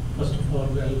 First of all,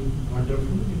 well,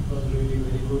 wonderful. It was really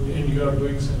very good, and you are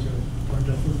doing such a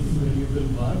wonderful,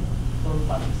 valuable work for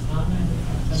Pakistan and the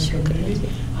Pakistan community.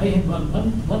 I have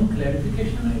one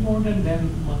clarification I want, and then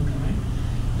one comment.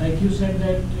 Like you said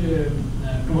that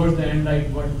towards the end, like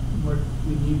what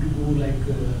we need to do, like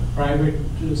private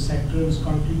sector's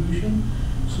contribution.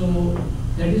 So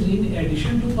that is in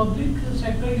addition to public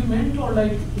sector you meant, or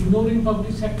like ignoring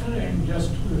public sector and just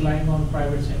relying on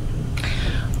private sector?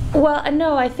 Well,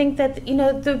 no, I think that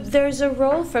there's a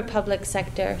role for public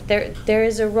sector. There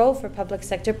is a role for public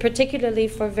sector, particularly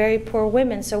for very poor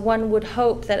women. So one would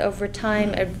hope that over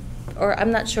time, or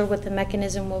I'm not sure what the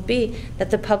mechanism will be,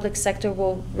 that the public sector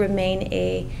will remain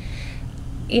a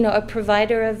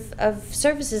provider of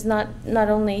services, not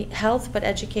only health but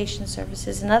education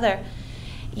services and other.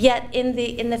 Yet in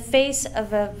the face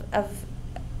of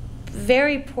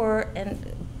very poor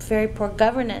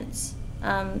governance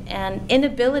and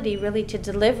inability really to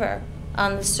deliver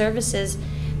on the services,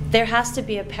 there has to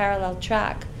be a parallel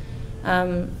track.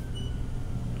 And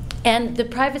the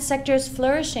private sector is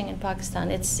flourishing in Pakistan.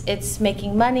 It's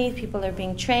making money. People are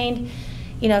being trained.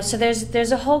 So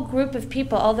there's a whole group of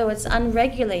people, although it's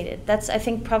unregulated. That's, I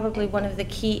think, probably one of the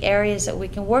key areas that we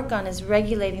can work on, is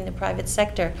regulating the private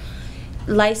sector,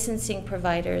 licensing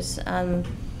providers,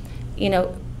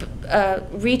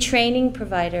 retraining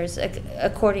providers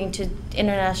according to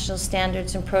international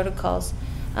standards and protocols,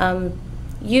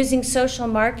 using social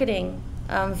marketing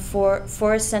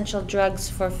for essential drugs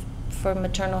for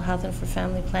maternal health and for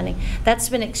family planning. That's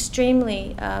been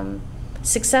extremely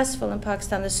successful in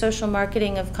Pakistan. The social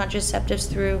marketing of contraceptives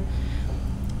through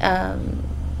Sabha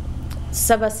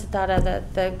Sitara,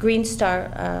 the Green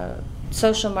Star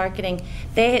social marketing,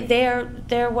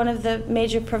 they're one of the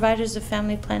major providers of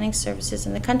family planning services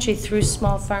in the country through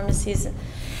small pharmacies.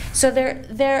 So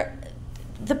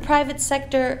the private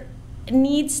sector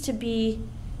needs to be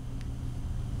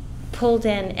pulled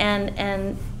in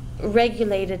and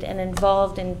regulated and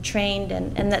involved and trained,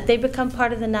 and that they become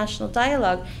part of the national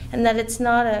dialogue, and that it's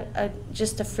not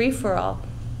just a free-for-all.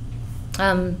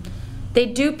 They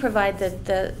do provide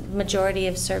the majority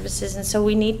of services, and so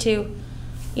we need to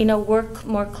work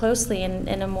more closely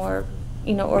in a more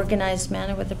organized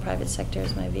manner with the private sector,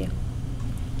 is my view.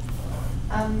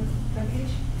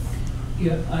 Rakesh?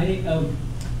 Yeah,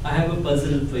 I have a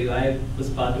puzzle for you. I was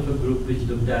part of a group which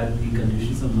looked at the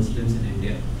conditions of Muslims in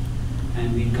India,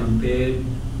 and we compared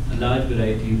a large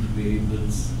variety of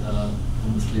variables for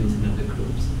Muslims in other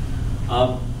groups.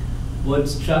 What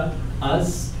struck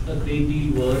us a great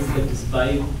deal was that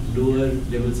despite lower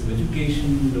levels of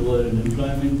education, lower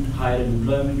unemployment, higher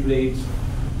unemployment rates,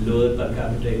 lower per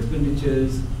capita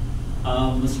expenditures,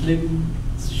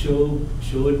 Muslims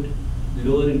showed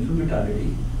lower infant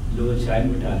mortality, lower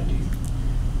child mortality,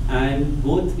 and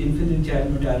both infant and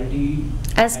child mortality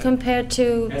as compared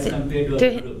to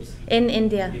other groups in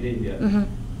India. In India, Mm-hmm.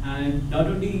 and not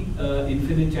only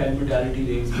infant and child mortality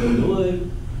rates were lower,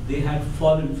 they had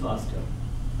fallen faster.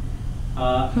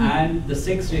 And the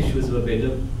sex ratios were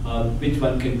better, which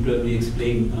one can probably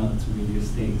explain through various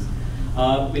things.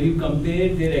 When you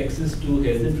compare their access to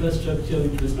health infrastructure,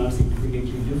 which was not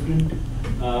significantly different,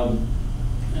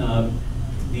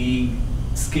 the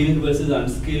skilled versus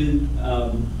unskilled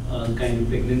kind of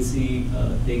pregnancy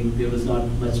thing, there was not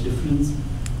much difference.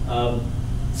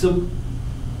 So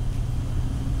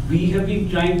we have been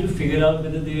trying to figure out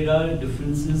whether there are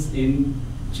differences in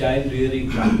child rearing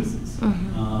practices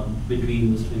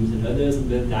between Muslims and others, and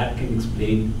whether that can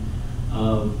explain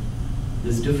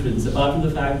this difference, apart from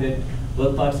the fact that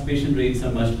work participation rates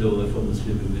are much lower for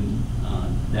Muslim women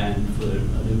than for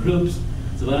other groups.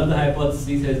 So one of the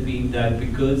hypotheses has been that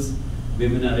because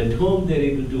women are at home, they're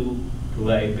able to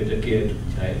provide better care to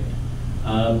the child.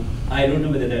 I don't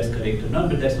know whether that's correct or not,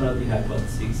 but that's one of the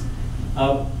hypotheses.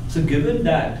 So given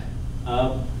that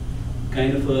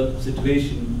kind of a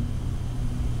situation,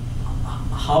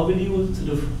 how will you sort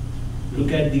of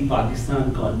look at the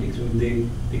Pakistan context? I mean,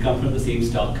 they come from the same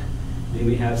stock. They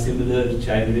may have similar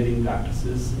child rearing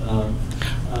practices.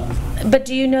 But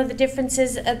do you know the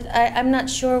differences? I'm not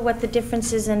sure what the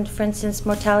differences in, for instance,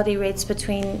 mortality rates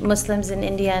between Muslims in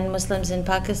India and Muslims in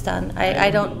Pakistan. I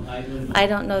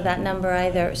don't know that number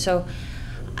either. So,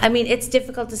 I mean, it's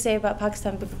difficult to say about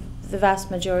Pakistan, but the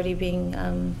vast majority being,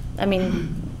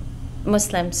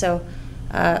 Muslim. So,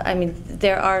 I mean,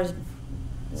 there are.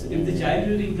 So if the child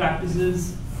rearing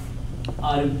practices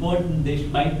are important, they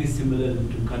might be similar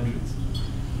in two countries.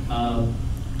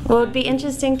 Well, it'd be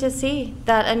interesting to see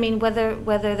that. I mean, whether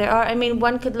there are. I mean,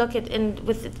 one could look at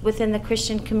within the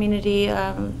Christian community,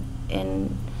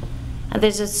 and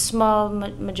there's a small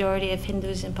majority of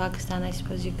Hindus in Pakistan. I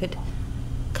suppose you could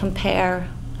compare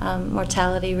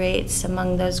mortality rates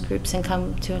among those groups and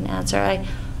come to an answer.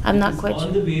 I'm not quite sure.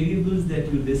 All the variables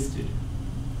that you listed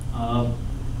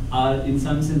are in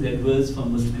some sense adverse for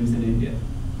Muslims in India.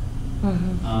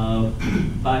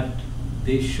 But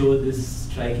they show this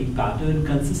striking pattern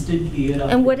consistently year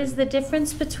after. And what is the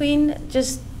difference between,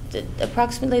 just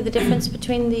approximately the difference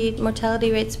between the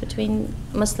mortality rates between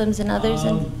Muslims and others?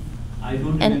 I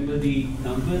don't remember the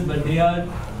numbers, but they are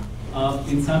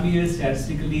in some years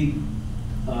statistically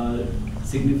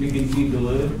significantly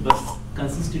lower, but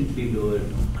consistently lower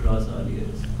across all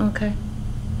years. Okay.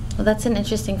 Well, that's an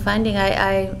interesting finding.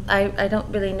 I don't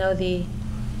really know the.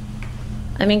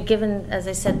 I mean, given, as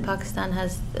I said, Pakistan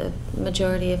has the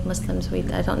majority of Muslims,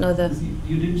 I don't know the.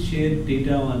 You didn't share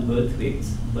data on birth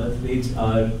weights. Birth weights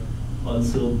are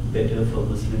also better for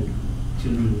Muslim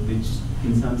children, which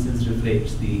in some sense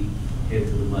reflects the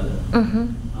health of the mother.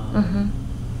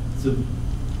 So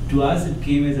to us, it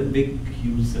came as a big,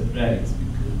 huge surprise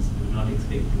because we were not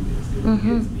expecting this. Everything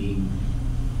else being.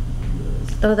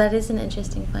 Oh, that is an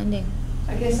interesting finding.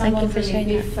 I guess I'm wondering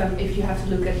if you have to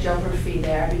look at geography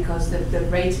there, because the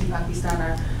rates in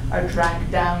Pakistan are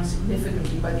dragged down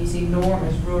significantly by these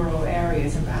enormous rural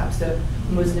areas, and perhaps the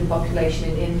Muslim population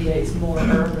in India is more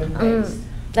urban based.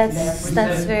 That's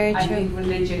very true. I think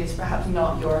religion is perhaps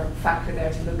not your factor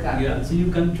there to look at. Yeah, so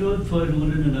you control for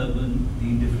rural and urban,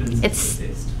 the differences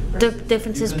persist. The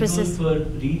differences persist. You control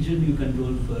for region, you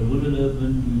control for rural,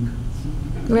 urban,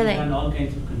 you run all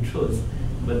kinds of controls.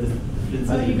 But the difference.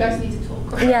 Well, you guys need to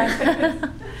talk. Yeah.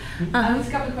 There's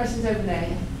a couple of questions over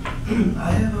there.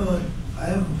 I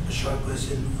have a short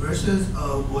question. First is,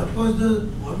 what was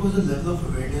the level of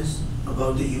awareness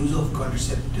about the use of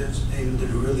contraceptives in the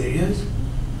rural areas?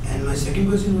 And my second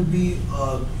question would be,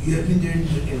 you have been there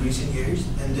in recent years,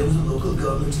 and there was a local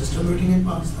government system working in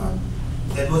Pakistan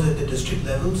that was at the district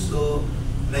level. So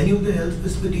many of the health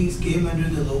facilities came under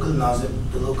the local Nazim,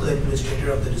 the local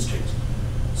administrator of the district.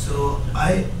 So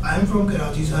I'm from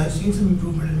Karachi, so I've seen some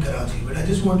improvement in Karachi, but I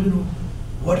just want to know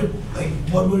what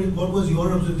was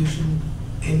your observation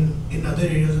in other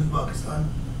areas of Pakistan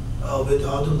with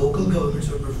how the local governments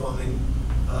were performing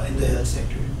in the health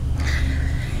sector.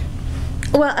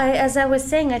 Well, as I was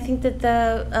saying, I think that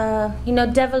the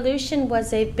devolution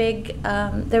was a big.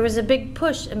 There was a big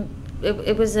push.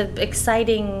 It was an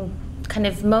exciting kind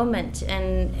of moment,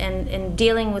 and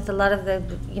dealing with a lot of the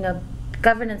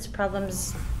governance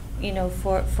problems,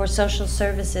 for social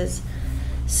services.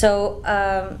 So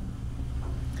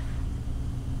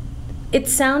it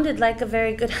sounded like a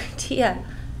very good idea,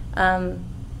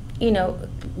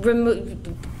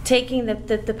 taking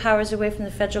the powers away from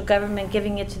the federal government,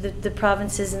 giving it to the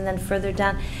provinces, and then further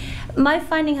down. My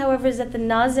finding, however, is that the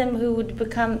Nazim, who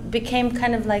became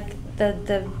kind of like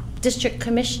the district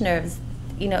commissioner.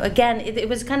 You know, again, it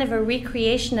was kind of a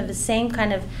recreation of the same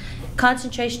kind of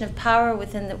concentration of power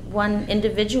within the one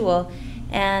individual,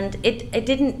 and it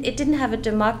didn't have a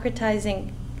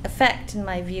democratizing effect in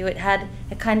my view. It had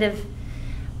a kind of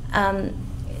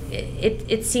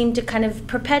it seemed to kind of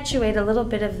perpetuate a little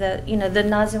bit of the, you know, the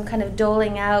Nazim kind of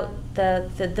doling out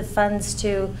the funds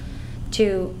to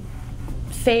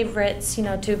favorites, you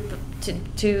know, to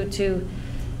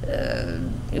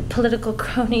political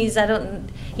cronies. I don't,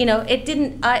 you know, it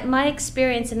didn't. My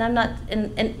experience, and I'm not,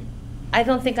 and I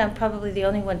don't think I'm probably the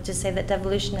only one to say that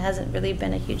devolution hasn't really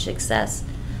been a huge success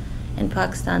in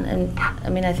Pakistan. And I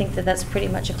mean, I think that that's pretty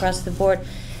much across the board.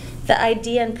 The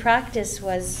idea and practice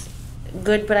was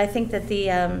good, but I think that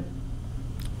the,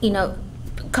 you know,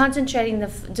 concentrating the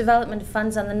development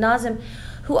funds on the Nazim,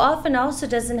 who often also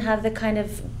doesn't have the kind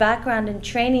of background and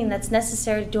training that's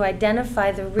necessary to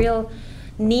identify the real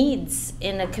needs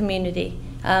in a community,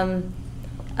 or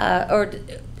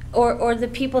the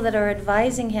people that are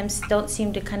advising him don't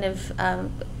seem to kind of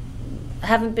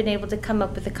haven't been able to come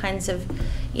up with the kinds of,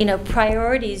 you know,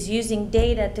 priorities using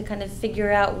data to kind of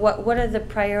figure out what are the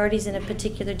priorities in a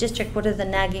particular district, what are the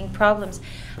nagging problems,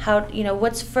 how, you know,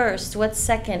 what's first, what's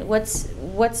second, what's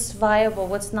viable,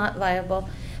 what's not viable.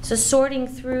 So sorting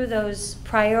through those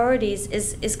priorities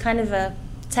is kind of a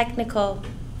technical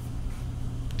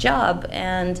job,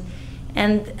 and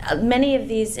many of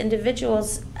these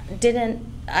individuals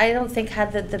I don't think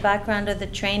had the background or the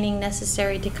training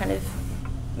necessary to kind of,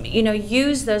 you know,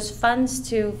 use those funds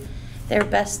to their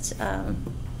best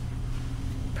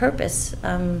purpose.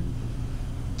 And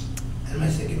my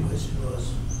second question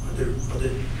was for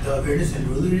the awareness in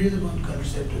rural areas about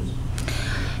contraceptives.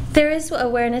 There is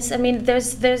awareness. I mean,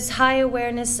 there's high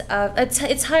awareness of,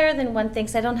 it's higher than one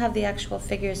thinks. I don't have the actual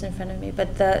figures in front of me,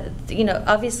 but you know,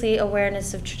 obviously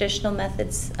awareness of traditional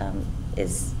methods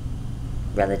is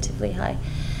relatively high.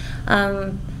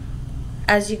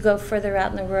 As you go further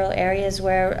out in the rural areas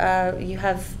where you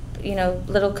have, you know,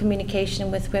 little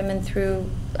communication with women through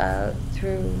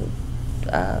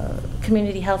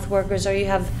community health workers, or you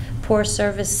have poor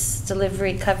service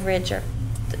delivery coverage or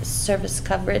service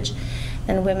coverage,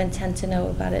 then women tend to know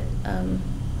about it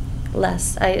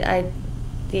less. The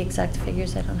exact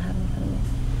figures I don't have in front of me.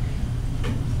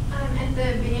 At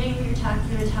the beginning we were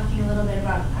talking a little bit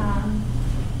about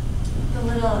the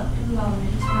little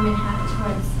involvement women have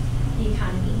towards the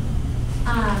economy,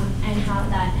 and how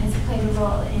that has played a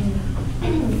role in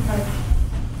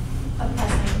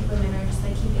oppressing women or just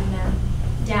like keeping them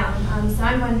down. So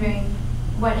I'm wondering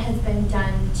what has been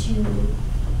done to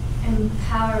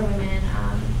empower women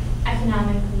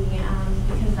economically,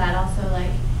 because that also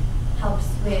like helps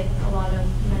with a lot of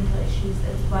mental issues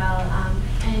as well,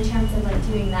 and in terms of like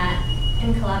doing that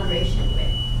in collaboration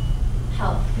with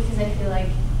health, because I feel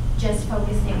like just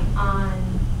focusing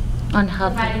on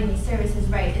providing these services,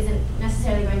 right, isn't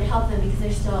necessarily going to help them, because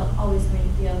they're still always going to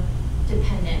feel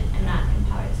dependent and not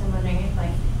empowered. So I'm wondering if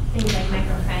like things like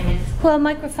microfinance. Well,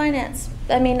 microfinance.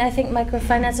 I mean, I think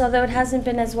microfinance, although it hasn't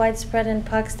been as widespread in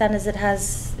Pakistan as it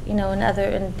has, you know, in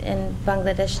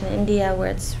Bangladesh and India, where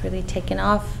it's really taken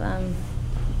off,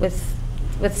 with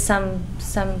some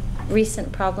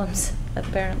recent problems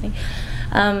apparently.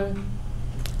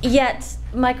 Yet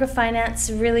microfinance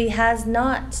really has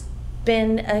not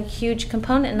been a huge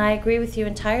component, and I agree with you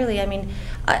entirely. I mean,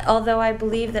 although I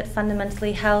believe that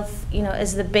fundamentally health, you know,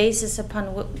 is the basis upon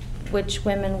which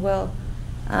women will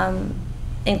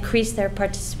increase their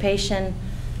participation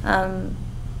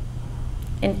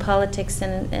in politics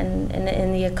and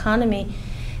in the economy,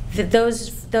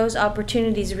 those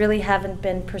opportunities really haven't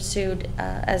been pursued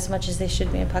as much as they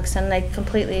should be in Pakistan. And I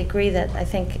completely agree that I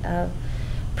think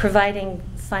providing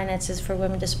finances for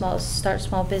women to start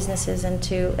small businesses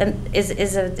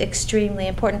is extremely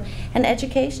important. And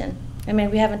education. I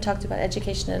mean, we haven't talked about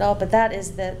education at all, but that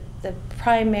is the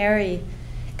primary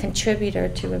contributor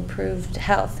to improved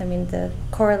health. I mean, the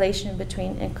correlation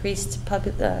between increased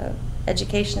public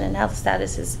education and health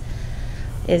status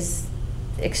is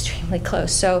extremely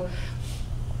close. So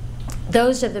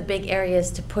those are the big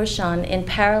areas to push on in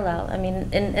parallel. I mean,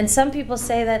 and some people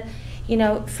say that, you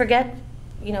know, forget,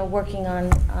 you know, working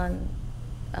on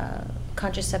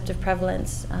contraceptive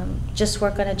prevalence, just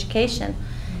work on education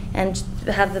and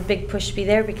have the big push be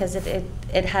there, because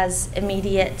it has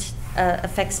immediate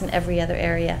effects in every other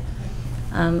area,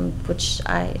 which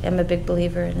I am a big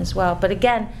believer in as well. But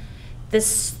again, the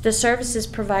services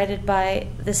provided by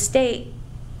the state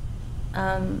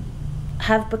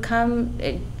have become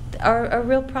are a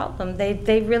real problem.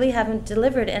 They really haven't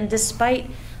delivered, and despite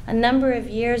a number of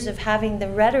years of having the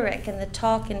rhetoric and the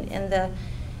talk and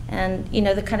and you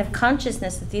know, the kind of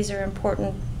consciousness that these are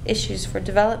important issues for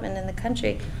development in the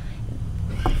country,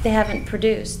 they haven't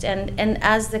produced. And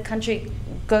as the country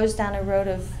goes down a road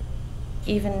of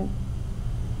even,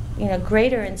 you know,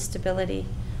 greater instability,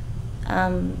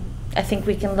 I think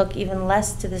we can look even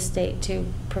less to the state to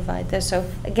provide those. So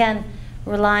again,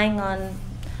 relying on,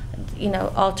 you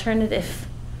know, alternative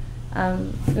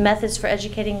methods for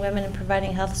educating women and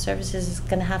providing health services is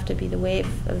going to have to be the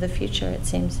wave of the future, it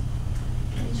seems.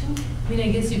 I mean,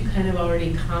 I guess you've kind of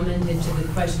already commented to the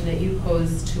question that you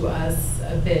posed to us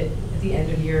a bit at the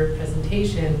end of your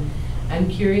presentation. I'm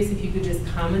curious if you could just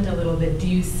comment a little bit. Do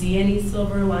you see any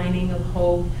silver lining of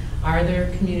hope? Are there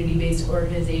community-based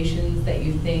organizations that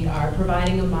you think are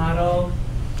providing a model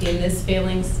in this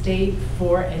failing state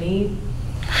for any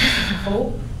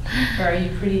hope? Or are you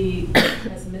pretty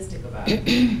pessimistic about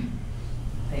things?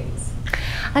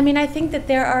 I mean, I think that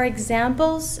there are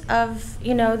examples of,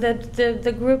 you know,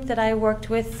 the group that I worked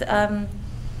with, the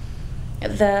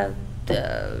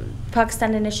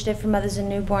Pakistan Initiative for Mothers and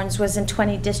Newborns was in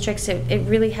 20 districts. It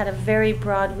really had a very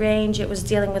broad range. It was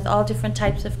dealing with all different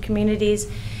types of communities.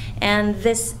 And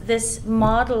this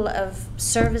model of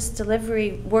service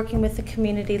delivery, working with the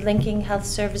community, linking health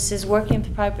services, working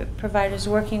with private providers,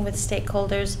 working with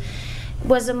stakeholders,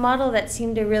 was a model that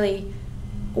seemed to really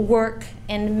work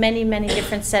in many, many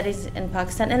different settings in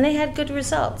Pakistan, and they had good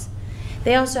results.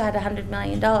 They also had $100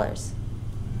 million.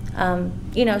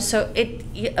 You know, so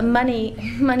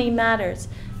money matters.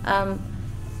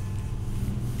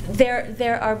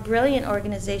 There are brilliant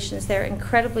organizations. There are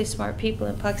incredibly smart people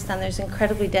in Pakistan. There's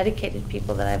incredibly dedicated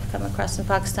people that I've come across in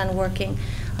Pakistan working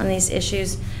on these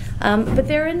issues. But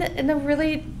they're in a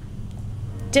really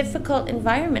difficult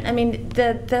environment. I mean,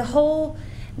 the whole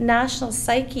national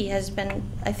psyche has been,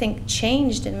 I think,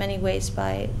 changed in many ways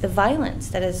by the violence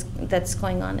that's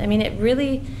going on. I mean,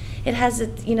 it has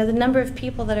you know, the number of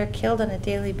people that are killed on a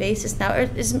daily basis now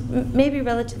is maybe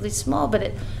relatively small,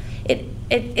 but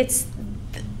it's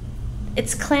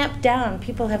clamped down.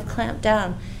 People have clamped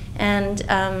down, and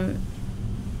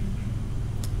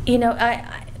you know,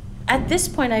 at this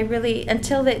point, I really,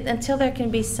 until there can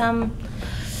be some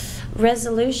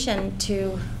resolution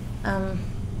to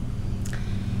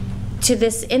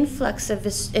this influx of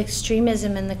this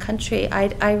extremism in the country,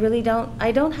 I really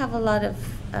don't have a lot of.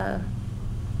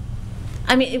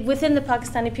 I mean, within the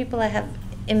Pakistani people, I have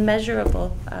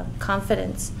immeasurable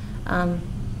confidence.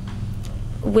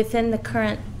 Within the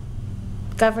current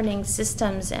governing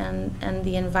systems and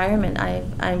the environment,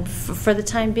 I'm for the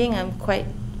time being, I'm quite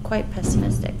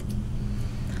pessimistic,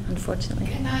 unfortunately.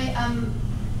 Can I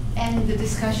end the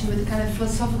discussion with a kind of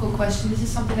philosophical question? This is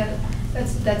something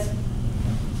that's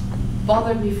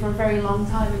bothered me for a very long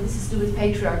time, and this is to do with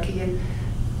patriarchy and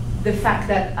the fact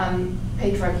that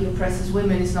patriarchy oppresses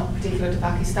women is not particular to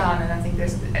Pakistan, and I think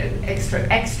there's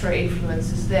extra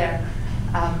influences there.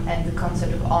 And the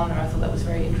concept of honor, I thought that was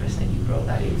very interesting. You brought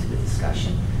that into the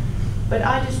discussion. But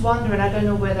I just wonder, and I don't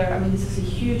know whether, I mean, this is a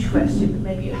huge question, but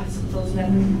maybe you have some thoughts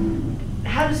on that.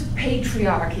 How does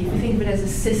patriarchy, if you think of it as a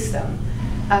system,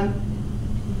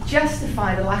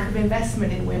 justify the lack of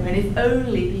investment in women, if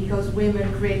only because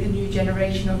women create a new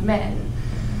generation of men?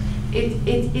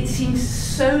 It seems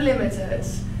so limited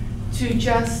to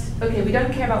just, okay, we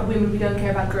don't care about women, we don't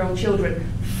care about girl children.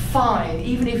 Fine,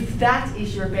 even if that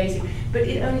is your basic, but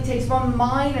it only takes one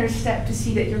minor step to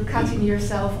see that you're cutting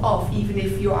yourself off, even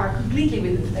if you are completely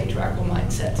within the patriarchal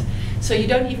mindset. So you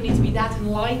don't even need to be that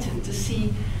enlightened to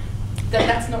see that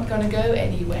that's not going to go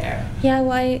anywhere. Yeah,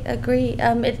 well, I agree.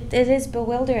 It is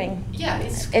bewildering. Yeah,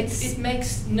 it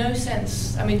makes no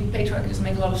sense. I mean, patriarchy doesn't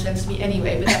make a lot of sense to me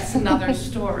anyway, but that's another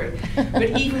story.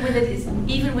 But even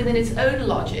within its own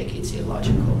logic, it's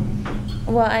illogical.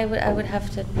 Well, I would have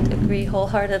to agree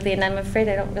wholeheartedly, and I'm afraid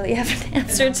I don't really have an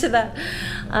answer to that.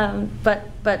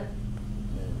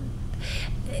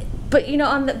 But you know,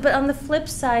 on the flip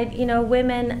side, you know,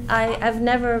 women. I've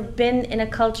never been in a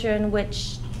culture in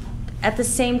which, at the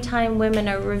same time, women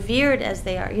are revered as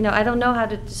they are. You know, I don't know how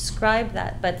to describe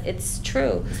that, but it's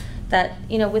true that,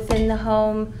 you know, within the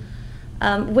home,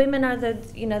 women are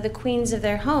the queens of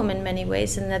their home in many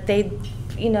ways, and that they,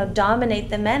 you know, dominate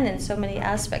the men in so many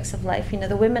aspects of life. You know,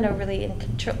 the women are really in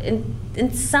control.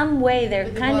 In some way, they're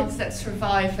the kind ones of that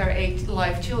survive their 8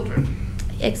 live children.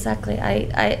 Exactly.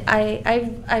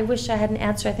 I wish I had an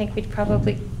answer. I think we'd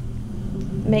probably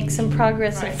make some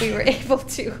progress if we were able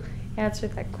to answer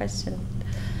that question.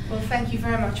 Well, thank you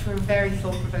very much for a very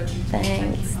thought-provoking talk.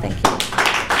 Thanks. Thank you.